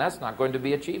ridiculous, and that's not going to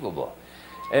be achievable.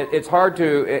 It's hard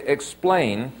to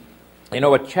explain,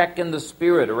 a check in the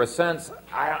spirit or a sense,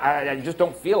 I just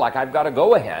don't feel like I've got to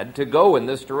go ahead to go in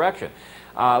this direction.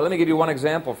 Let me give you one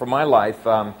example from my life.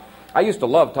 I used to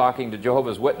love talking to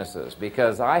Jehovah's Witnesses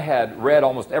because I had read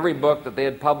almost every book that they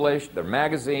had published, their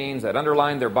magazines, I'd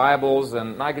underlined their Bibles,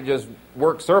 and I could just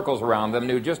work circles around them,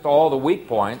 knew just all the weak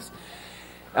points,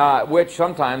 which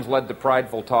sometimes led to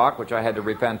prideful talk, which I had to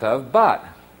repent of. But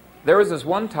there was this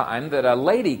one time that a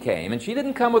lady came, and she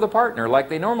didn't come with a partner like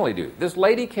they normally do. This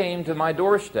lady came to my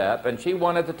doorstep, and she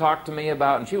wanted to talk to me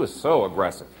about, and she was so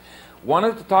aggressive,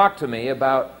 wanted to talk to me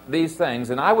about these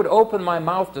things, and I would open my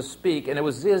mouth to speak, and it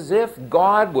was as if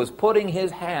God was putting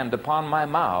his hand upon my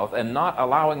mouth and not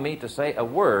allowing me to say a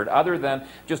word other than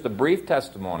just a brief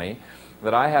testimony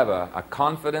that I have a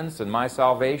confidence in my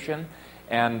salvation,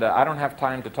 and I don't have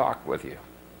time to talk with you.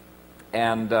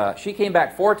 And she came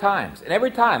back 4 times, and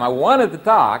every time I wanted to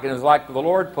talk, and it was like the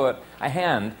Lord put a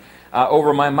hand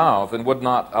over my mouth and would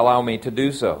not allow me to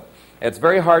do so. It's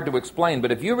very hard to explain,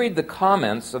 but if you read the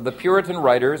comments of the Puritan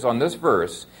writers on this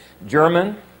verse,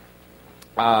 German,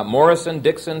 Morrison,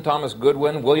 Dixon, Thomas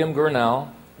Goodwin, William Gurnall,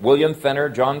 William Fenner,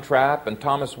 John Trapp, and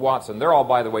Thomas Watson, they're all,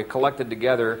 by the way, collected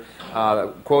together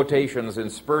quotations in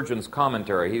Spurgeon's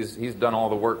commentary. He's done all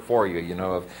the work for you,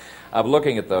 of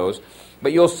looking at those.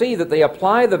 But you'll see that they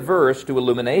apply the verse to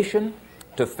illumination,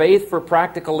 to faith for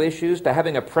practical issues, to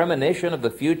having a premonition of the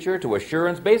future, to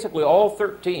assurance, basically all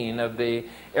 13 of the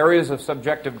areas of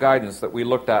subjective guidance that we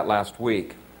looked at last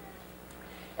week.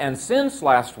 And since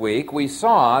last week, we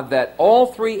saw that all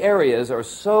 3 areas are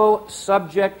so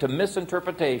subject to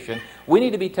misinterpretation, we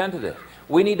need to be tentative.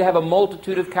 We need to have a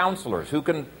multitude of counselors who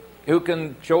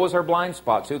can show us our blind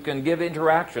spots, who can give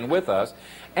interaction with us.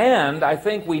 And I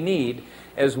think we need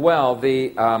as well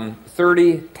the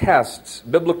 30 tests,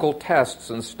 biblical tests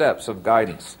and steps of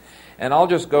guidance. And I'll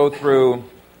just go through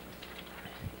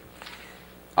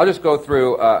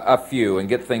a few and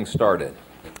get things started.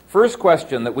 First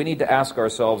question that we need to ask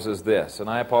ourselves is this, and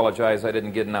I apologize I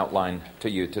didn't get an outline to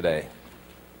you today.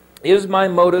 Is my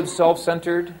motive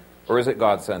self-centered or is it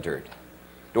God-centered?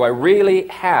 Do I really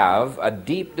have a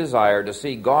deep desire to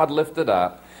see God lifted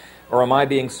up, or am I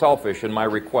being selfish in my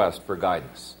request for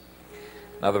guidance?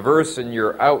 Now, the verse in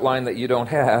your outline that you don't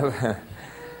have,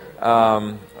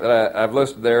 that I've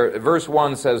listed there, verse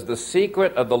 1 says, "The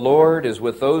secret of the Lord is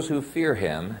with those who fear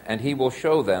him, and he will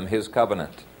show them his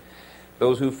covenant."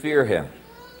 Those who fear him.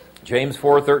 James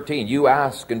 4:13, "You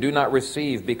ask and do not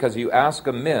receive because you ask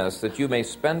amiss, that you may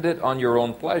spend it on your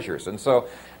own pleasures." And so,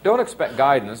 don't expect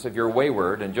guidance if you're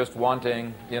wayward and just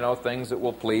wanting, things that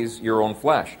will please your own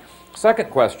flesh. Second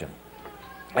question,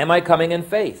 am I coming in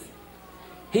faith?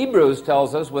 Hebrews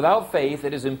tells us without faith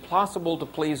it is impossible to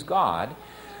please God.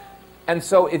 And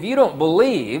so if you don't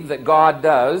believe that God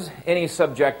does any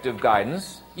subjective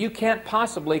guidance, you can't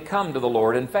possibly come to the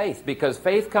Lord in faith, because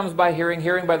faith comes by hearing,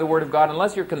 hearing by the Word of God.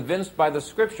 Unless you're convinced by the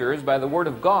Scriptures, by the Word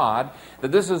of God,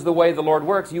 that this is the way the Lord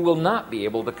works, you will not be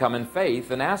able to come in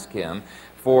faith and ask him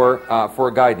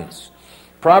for guidance.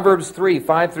 Proverbs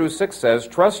 3:5-6 says,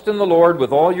 "Trust in the Lord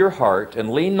with all your heart,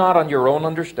 and lean not on your own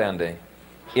understanding.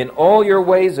 In all your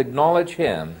ways acknowledge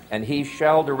him, and he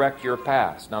shall direct your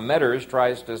paths." Now, Metters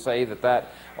tries to say that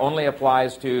only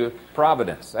applies to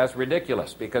providence. That's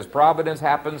ridiculous, because providence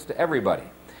happens to everybody.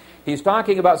 He's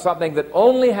talking about something that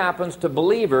only happens to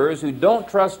believers who don't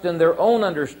trust in their own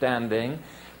understanding,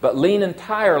 but lean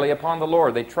entirely upon the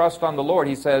Lord. They trust on the Lord.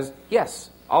 He says, yes,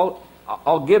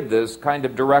 I'll give this kind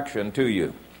of direction to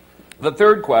you. The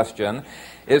third question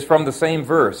is from the same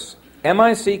verse. Am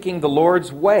I seeking the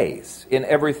Lord's ways in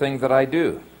everything that I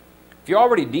do? If you're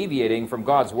already deviating from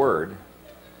God's Word,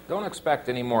 don't expect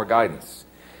any more guidance.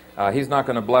 He's not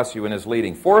going to bless you in His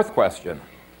leading. Fourth question,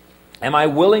 am I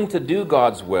willing to do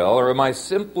God's will, or am I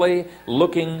simply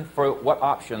looking for what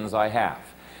options I have?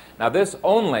 Now this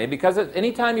only, because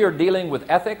anytime you're dealing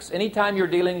with ethics, anytime you're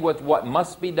dealing with what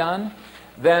must be done,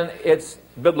 then it's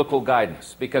biblical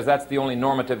guidance, because that's the only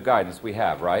normative guidance we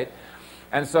have, right?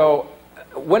 And so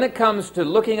when it comes to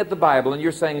looking at the Bible and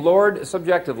you're saying, Lord,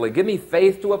 subjectively, give me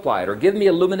faith to apply it, or give me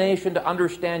illumination to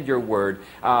understand your word,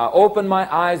 open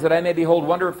my eyes that I may behold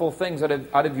wonderful things out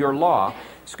of your law,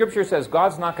 Scripture says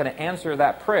God's not going to answer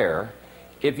that prayer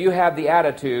if you have the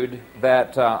attitude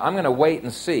that I'm going to wait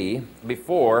and see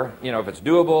before, if it's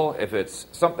doable, if it's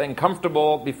something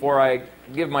comfortable, before I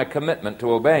give my commitment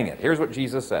to obeying it. Here's what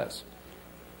Jesus says.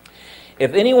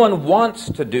 If anyone wants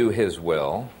to do his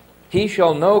will, he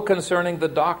shall know concerning the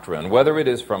doctrine, whether it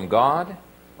is from God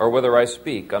or whether I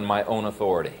speak on my own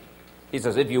authority. He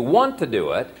says, if you want to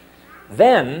do it,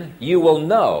 then you will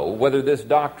know whether this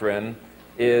doctrine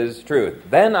is true.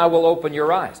 Then I will open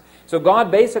your eyes. So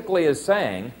God basically is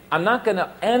saying, I'm not going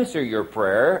to answer your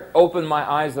prayer, open my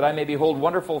eyes that I may behold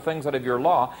wonderful things out of your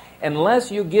law,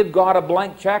 unless you give God a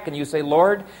blank check and you say,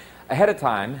 Lord, ahead of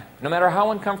time, no matter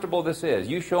how uncomfortable this is,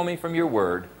 you show me from your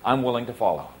word, I'm willing to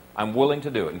follow. I'm willing to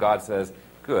do it. And God says,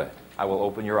 good, I will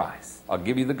open your eyes. I'll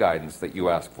give you the guidance that you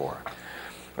ask for.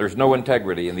 There's no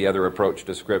integrity in the other approach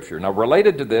to Scripture. Now,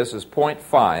 related to this is point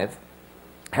 5.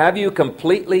 Have you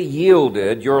completely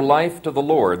yielded your life to the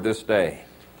Lord this day?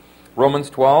 Romans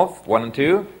 12, 1 and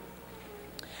 2.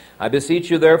 I beseech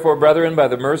you, therefore, brethren, by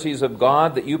the mercies of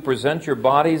God, that you present your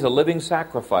bodies a living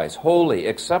sacrifice, holy,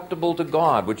 acceptable to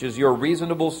God, which is your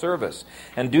reasonable service.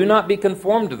 And do not be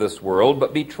conformed to this world,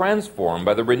 but be transformed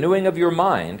by the renewing of your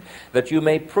mind, that you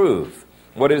may prove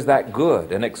what is that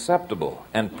good and acceptable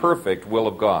and perfect will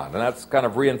of God. And that's kind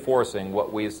of reinforcing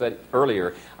what we said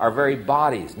earlier. Our very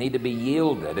bodies need to be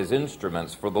yielded as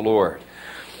instruments for the Lord.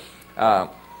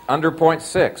 Under point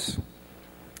 6,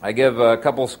 I give a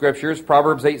couple scriptures.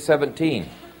 Proverbs 8:17.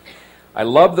 I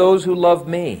love those who love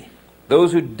me.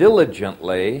 Those who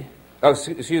those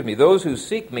who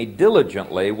seek me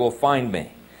diligently will find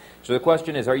me. So the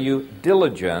question is, are you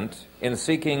diligent in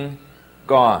seeking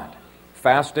God?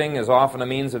 Fasting is often a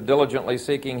means of diligently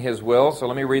seeking His will. So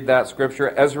let me read that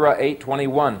scripture. Ezra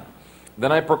 8:21.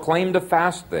 Then I proclaimed a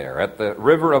fast there at the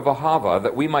river of Ahava,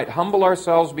 that we might humble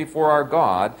ourselves before our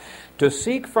God, to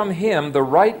seek from Him the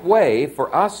right way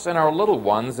for us and our little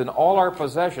ones and all our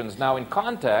possessions. Now, in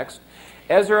context,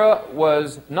 Ezra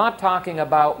was not talking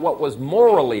about what was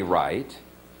morally right.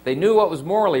 They knew what was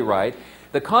morally right.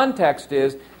 The context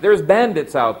is, there's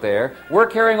bandits out there. We're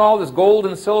carrying all this gold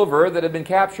and silver that had been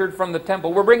captured from the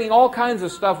temple. We're bringing all kinds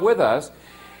of stuff with us.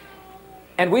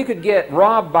 And we could get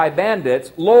robbed by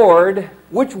bandits. Lord,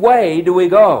 which way do we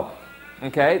go?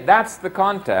 Okay, that's the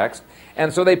context.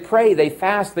 And so they pray, they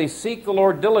fast, they seek the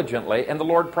Lord diligently, and the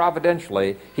Lord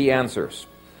providentially, He answers.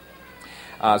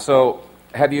 So,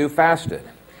 have you fasted?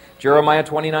 Jeremiah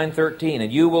 29:13,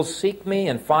 and you will seek me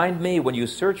and find me when you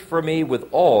search for me with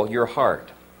all your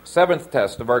heart. Seventh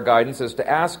test of our guidance is to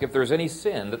ask if there's any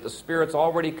sin that the Spirit's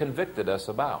already convicted us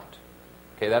about.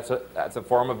 Okay, that's a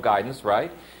form of guidance,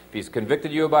 right? If He's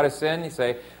convicted you about a sin, you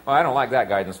say, oh, I don't like that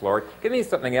guidance, Lord. Give me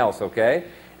something else, okay?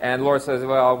 And the Lord says,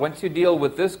 well, once you deal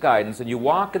with this guidance and you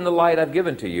walk in the light I've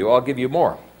given to you, I'll give you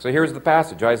more. So here's the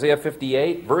passage. Isaiah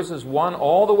 58, verses 1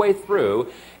 all the way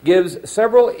through, gives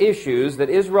several issues that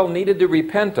Israel needed to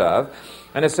repent of.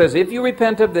 And it says, if you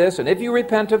repent of this and if you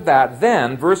repent of that,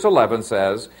 then, verse 11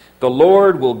 says, the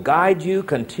Lord will guide you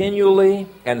continually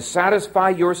and satisfy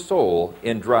your soul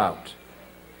in drought.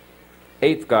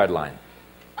 Eighth guideline.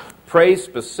 Pray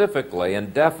specifically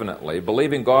and definitely,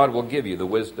 believing God will give you the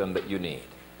wisdom that you need.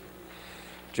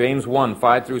 James 1,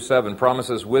 5 through 7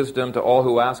 promises wisdom to all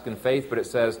who ask in faith, but it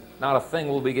says, not a thing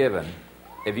will be given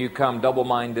if you come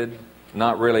double-minded,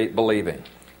 not really believing.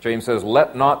 James says,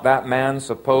 let not that man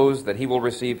suppose that he will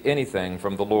receive anything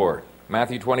from the Lord.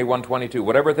 Matthew 21:22,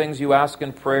 whatever things you ask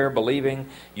in prayer, believing,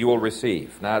 you will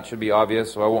receive. Now, it should be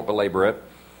obvious, so I won't belabor it.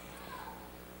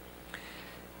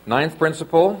 Ninth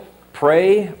principle,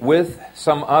 pray with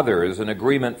some others in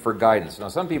agreement for guidance. Now,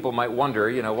 some people might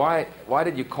wonder, why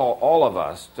did you call all of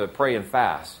us to pray and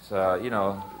fast?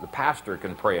 The pastor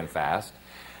can pray and fast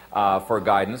for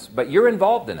guidance, but you're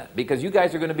involved in it because you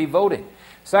guys are going to be voting.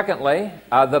 Secondly,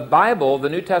 the Bible, the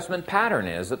New Testament pattern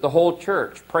is that the whole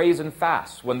church prays and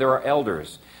fasts when there are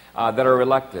elders that are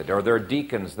elected or there are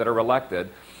deacons that are elected.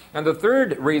 And the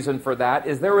third reason for that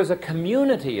is there is a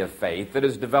community of faith that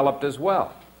is developed as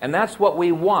well. And that's what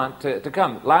we want to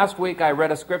come. Last week I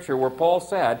read a scripture where Paul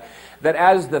said that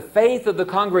as the faith of the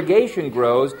congregation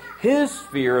grows, his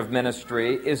sphere of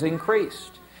ministry is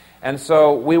increased. And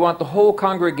so we want the whole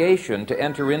congregation to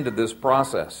enter into this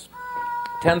process.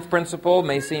 10th principle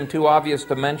may seem too obvious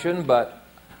to mention, but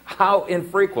how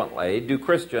infrequently do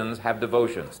Christians have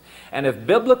devotions? And if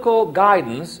biblical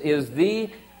guidance is the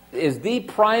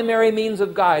primary means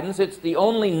of guidance, it's the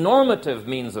only normative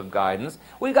means of guidance,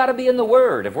 we've got to be in the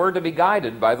Word if we're to be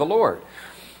guided by the Lord.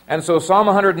 And so Psalm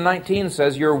 119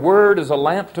 says, "Your word is a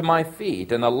lamp to my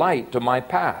feet and a light to my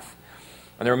path."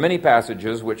 And there are many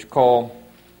passages which call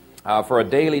for a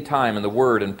daily time in the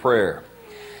Word and prayer.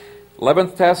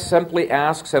 11th test simply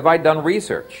asks, have I done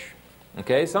research?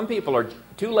 Okay, some people are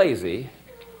too lazy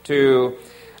to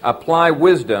apply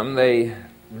wisdom. They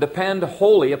depend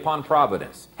wholly upon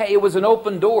providence. Hey, it was an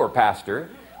open door, Pastor.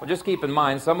 Well, just keep in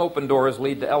mind, some open doors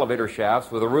lead to elevator shafts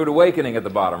with a rude awakening at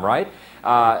the bottom, right?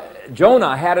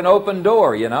 Jonah had an open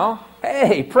door, you know.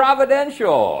 Hey,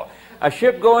 providential. A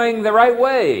ship going the right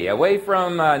way, away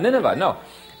from Nineveh. No.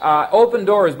 Open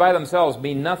doors by themselves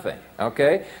mean nothing,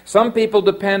 okay? Some people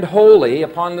depend wholly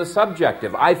upon the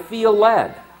subjective. I feel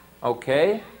led,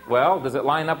 okay? Well, does it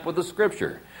line up with the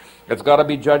Scripture? It's got to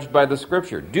be judged by the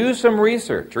Scripture. Do some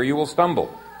research or you will stumble.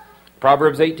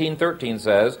 Proverbs 18:13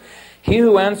 says, "He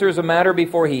who answers a matter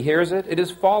before he hears it, it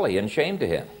is folly and shame to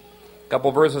him." A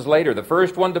couple verses later, "The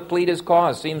first one to plead his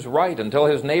cause seems right until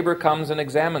his neighbor comes and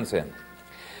examines him."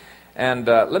 And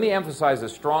let me emphasize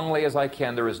as strongly as I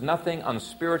can, there is nothing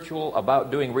unspiritual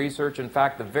about doing research. In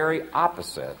fact, the very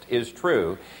opposite is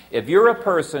true. If you're a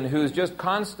person who's just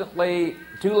constantly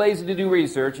too lazy to do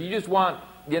research, you just want,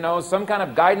 some kind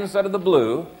of guidance out of the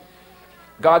blue,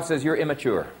 God says you're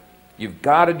immature. You've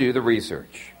got to do the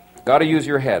research. Got to use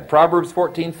your head. Proverbs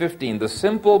 14:15, "The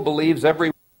simple believes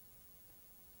every..."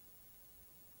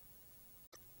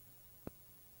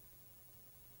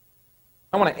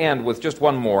 I want to end with just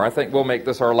one more. I think we'll make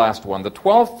this our last one. The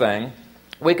 12th thing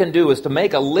we can do is to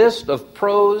make a list of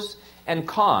pros and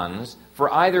cons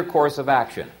for either course of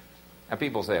action. And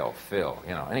people say, "Oh, Phil,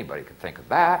 anybody could think of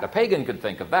that. A pagan could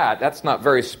think of that." That's not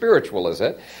very spiritual, is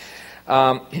it?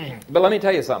 But let me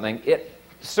tell you something. It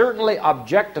certainly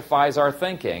objectifies our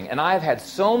thinking. And I've had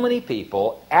so many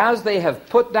people, as they have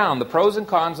put down the pros and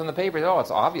cons on the paper, it's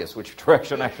obvious which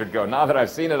direction I should go. Now that I've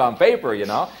seen it on paper, it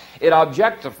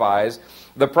objectifies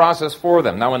the process for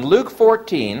them. Now in Luke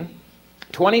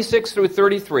 14:26 through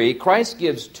 33, Christ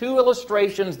gives two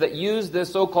illustrations that use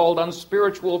this so-called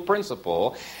unspiritual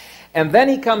principle, and then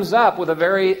he comes up with a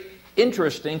very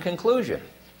interesting conclusion.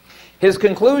 His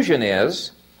conclusion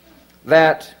is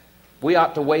that we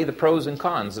ought to weigh the pros and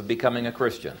cons of becoming a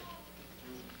Christian.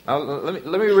 Now, let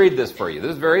me read this for you.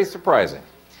 This is very surprising.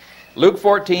 Luke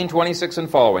 14:26 and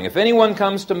following. "If anyone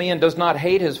comes to me and does not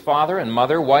hate his father and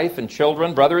mother, wife and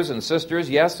children, brothers and sisters,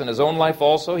 yes, and his own life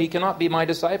also, he cannot be my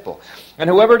disciple. And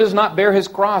whoever does not bear his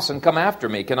cross and come after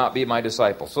me cannot be my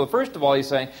disciple." So first of all, he's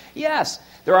saying, yes,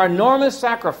 there are enormous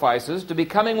sacrifices to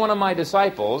becoming one of my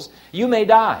disciples. You may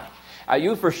die.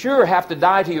 You for sure have to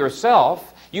die to yourself.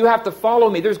 You have to follow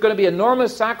me. There's going to be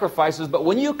enormous sacrifices, but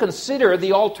when you consider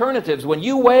the alternatives, when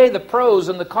you weigh the pros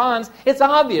and the cons, it's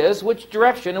obvious which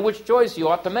direction and which choice you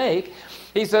ought to make.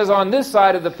 He says on this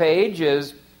side of the page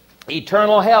is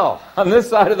eternal hell. On this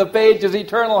side of the page is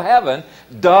eternal heaven.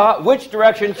 Which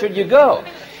direction should you go?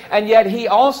 And yet he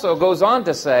also goes on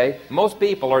to say most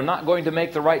people are not going to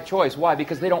make the right choice. Why?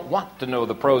 Because they don't want to know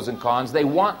the pros and cons. They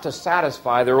want to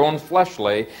satisfy their own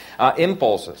fleshly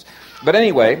impulses. But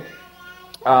anyway,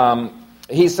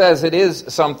 he says it is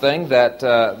something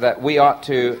that we ought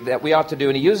to do,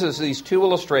 and he uses these two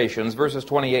illustrations, verses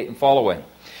 28 and following.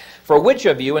 "For which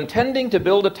of you, intending to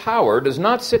build a tower, does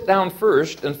not sit down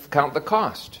first and count the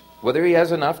cost, whether he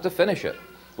has enough to finish it?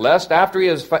 Lest after he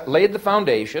has laid the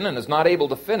foundation and is not able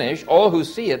to finish, all who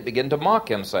see it begin to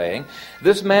mock him, saying,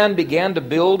 'This man began to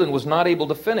build and was not able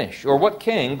to finish.' Or what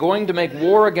king, going to make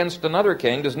war against another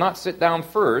king, does not sit down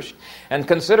first and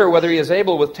consider whether he is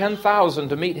able with 10,000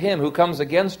 to meet him who comes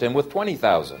against him with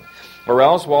 20,000? Or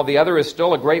else, while the other is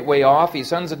still a great way off, he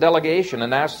sends a delegation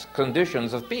and asks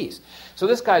conditions of peace." So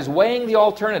this guy's weighing the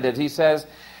alternatives. He says,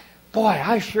 boy,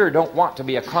 I sure don't want to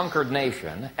be a conquered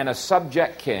nation and a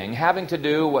subject king having to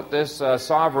do what this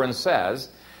sovereign says.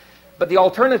 But the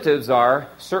alternatives are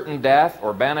certain death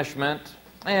or banishment.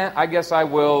 I guess I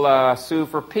will sue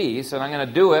for peace, and I'm going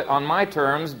to do it on my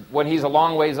terms when he's a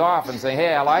long ways off and say,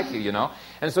 hey, I like you,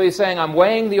 And so he's saying, I'm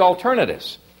weighing the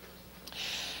alternatives.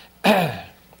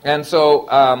 And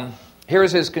so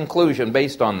here's his conclusion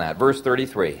based on that. Verse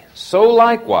 33. "So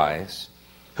likewise,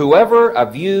 Whoever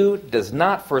of you does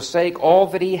not forsake all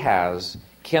that he has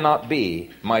cannot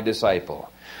be my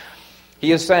disciple.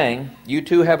 He is saying, you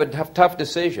too have a tough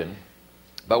decision,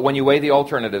 but when you weigh the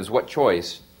alternatives, what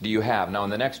choice do you have? Now,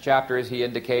 in the next chapters, he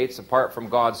indicates, apart from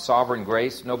God's sovereign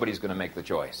grace, nobody's going to make the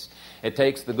choice. It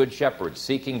takes the good shepherd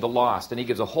seeking the lost, and he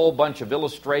gives a whole bunch of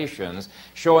illustrations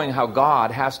showing how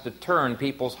God has to turn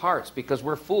people's hearts because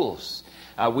we're fools.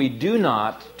 We do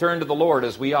not turn to the Lord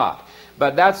as we ought.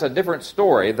 But that's a different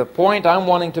story. The point I'm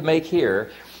wanting to make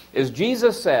here is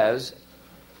Jesus says,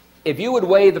 if you would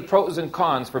weigh the pros and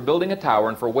cons for building a tower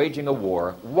and for waging a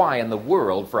war, why in the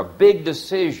world, for a big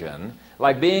decision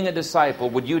like being a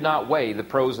disciple, would you not weigh the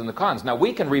pros and the cons? Now,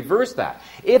 we can reverse that.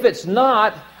 If it's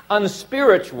not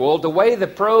unspiritual to weigh the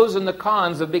pros and the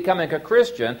cons of becoming a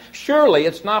Christian, surely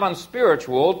it's not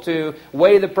unspiritual to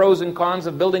weigh the pros and cons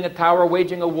of building a tower,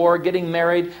 waging a war, getting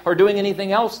married, or doing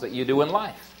anything else that you do in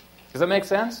life. Does that make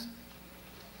sense?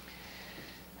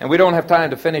 And we don't have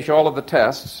time to finish all of the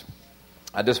tests,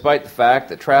 despite the fact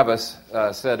that Travis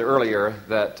said earlier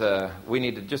that we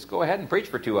need to just go ahead and preach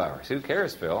for 2 hours. Who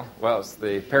cares, Phil? Well, it's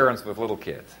the parents with little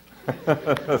kids.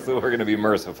 So we're going to be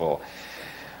merciful.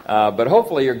 But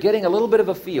hopefully you're getting a little bit of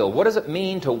a feel. What does it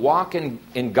mean to walk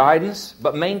in guidance,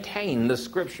 but maintain the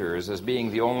Scriptures as being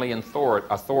the only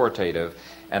authoritative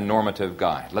and normative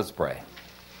guide? Let's pray.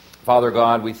 Father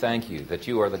God, we thank you that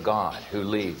you are the God who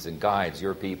leads and guides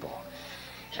your people.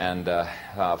 And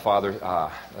Father,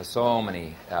 so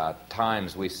many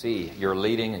times we see your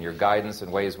leading and your guidance in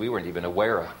ways we weren't even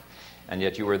aware of. And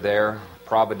yet you were there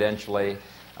providentially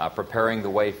preparing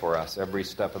the way for us every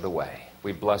step of the way.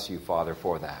 We bless you, Father,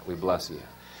 for that. We bless you.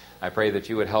 I pray that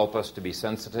you would help us to be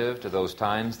sensitive to those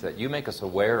times that you make us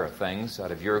aware of things out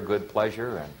of your good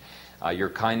pleasure and your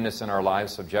kindness in our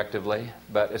lives subjectively.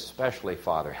 But especially,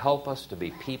 Father, help us to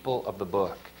be people of the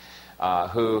book.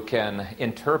 Who can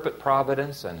interpret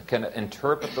providence and can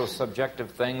interpret those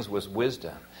subjective things with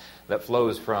wisdom that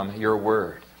flows from your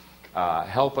word.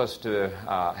 Help us to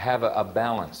have a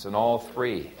balance in all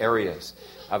three areas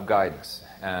of guidance.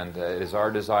 And it is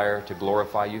our desire to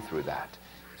glorify you through that.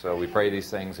 So we pray these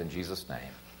things in Jesus'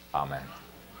 name. Amen.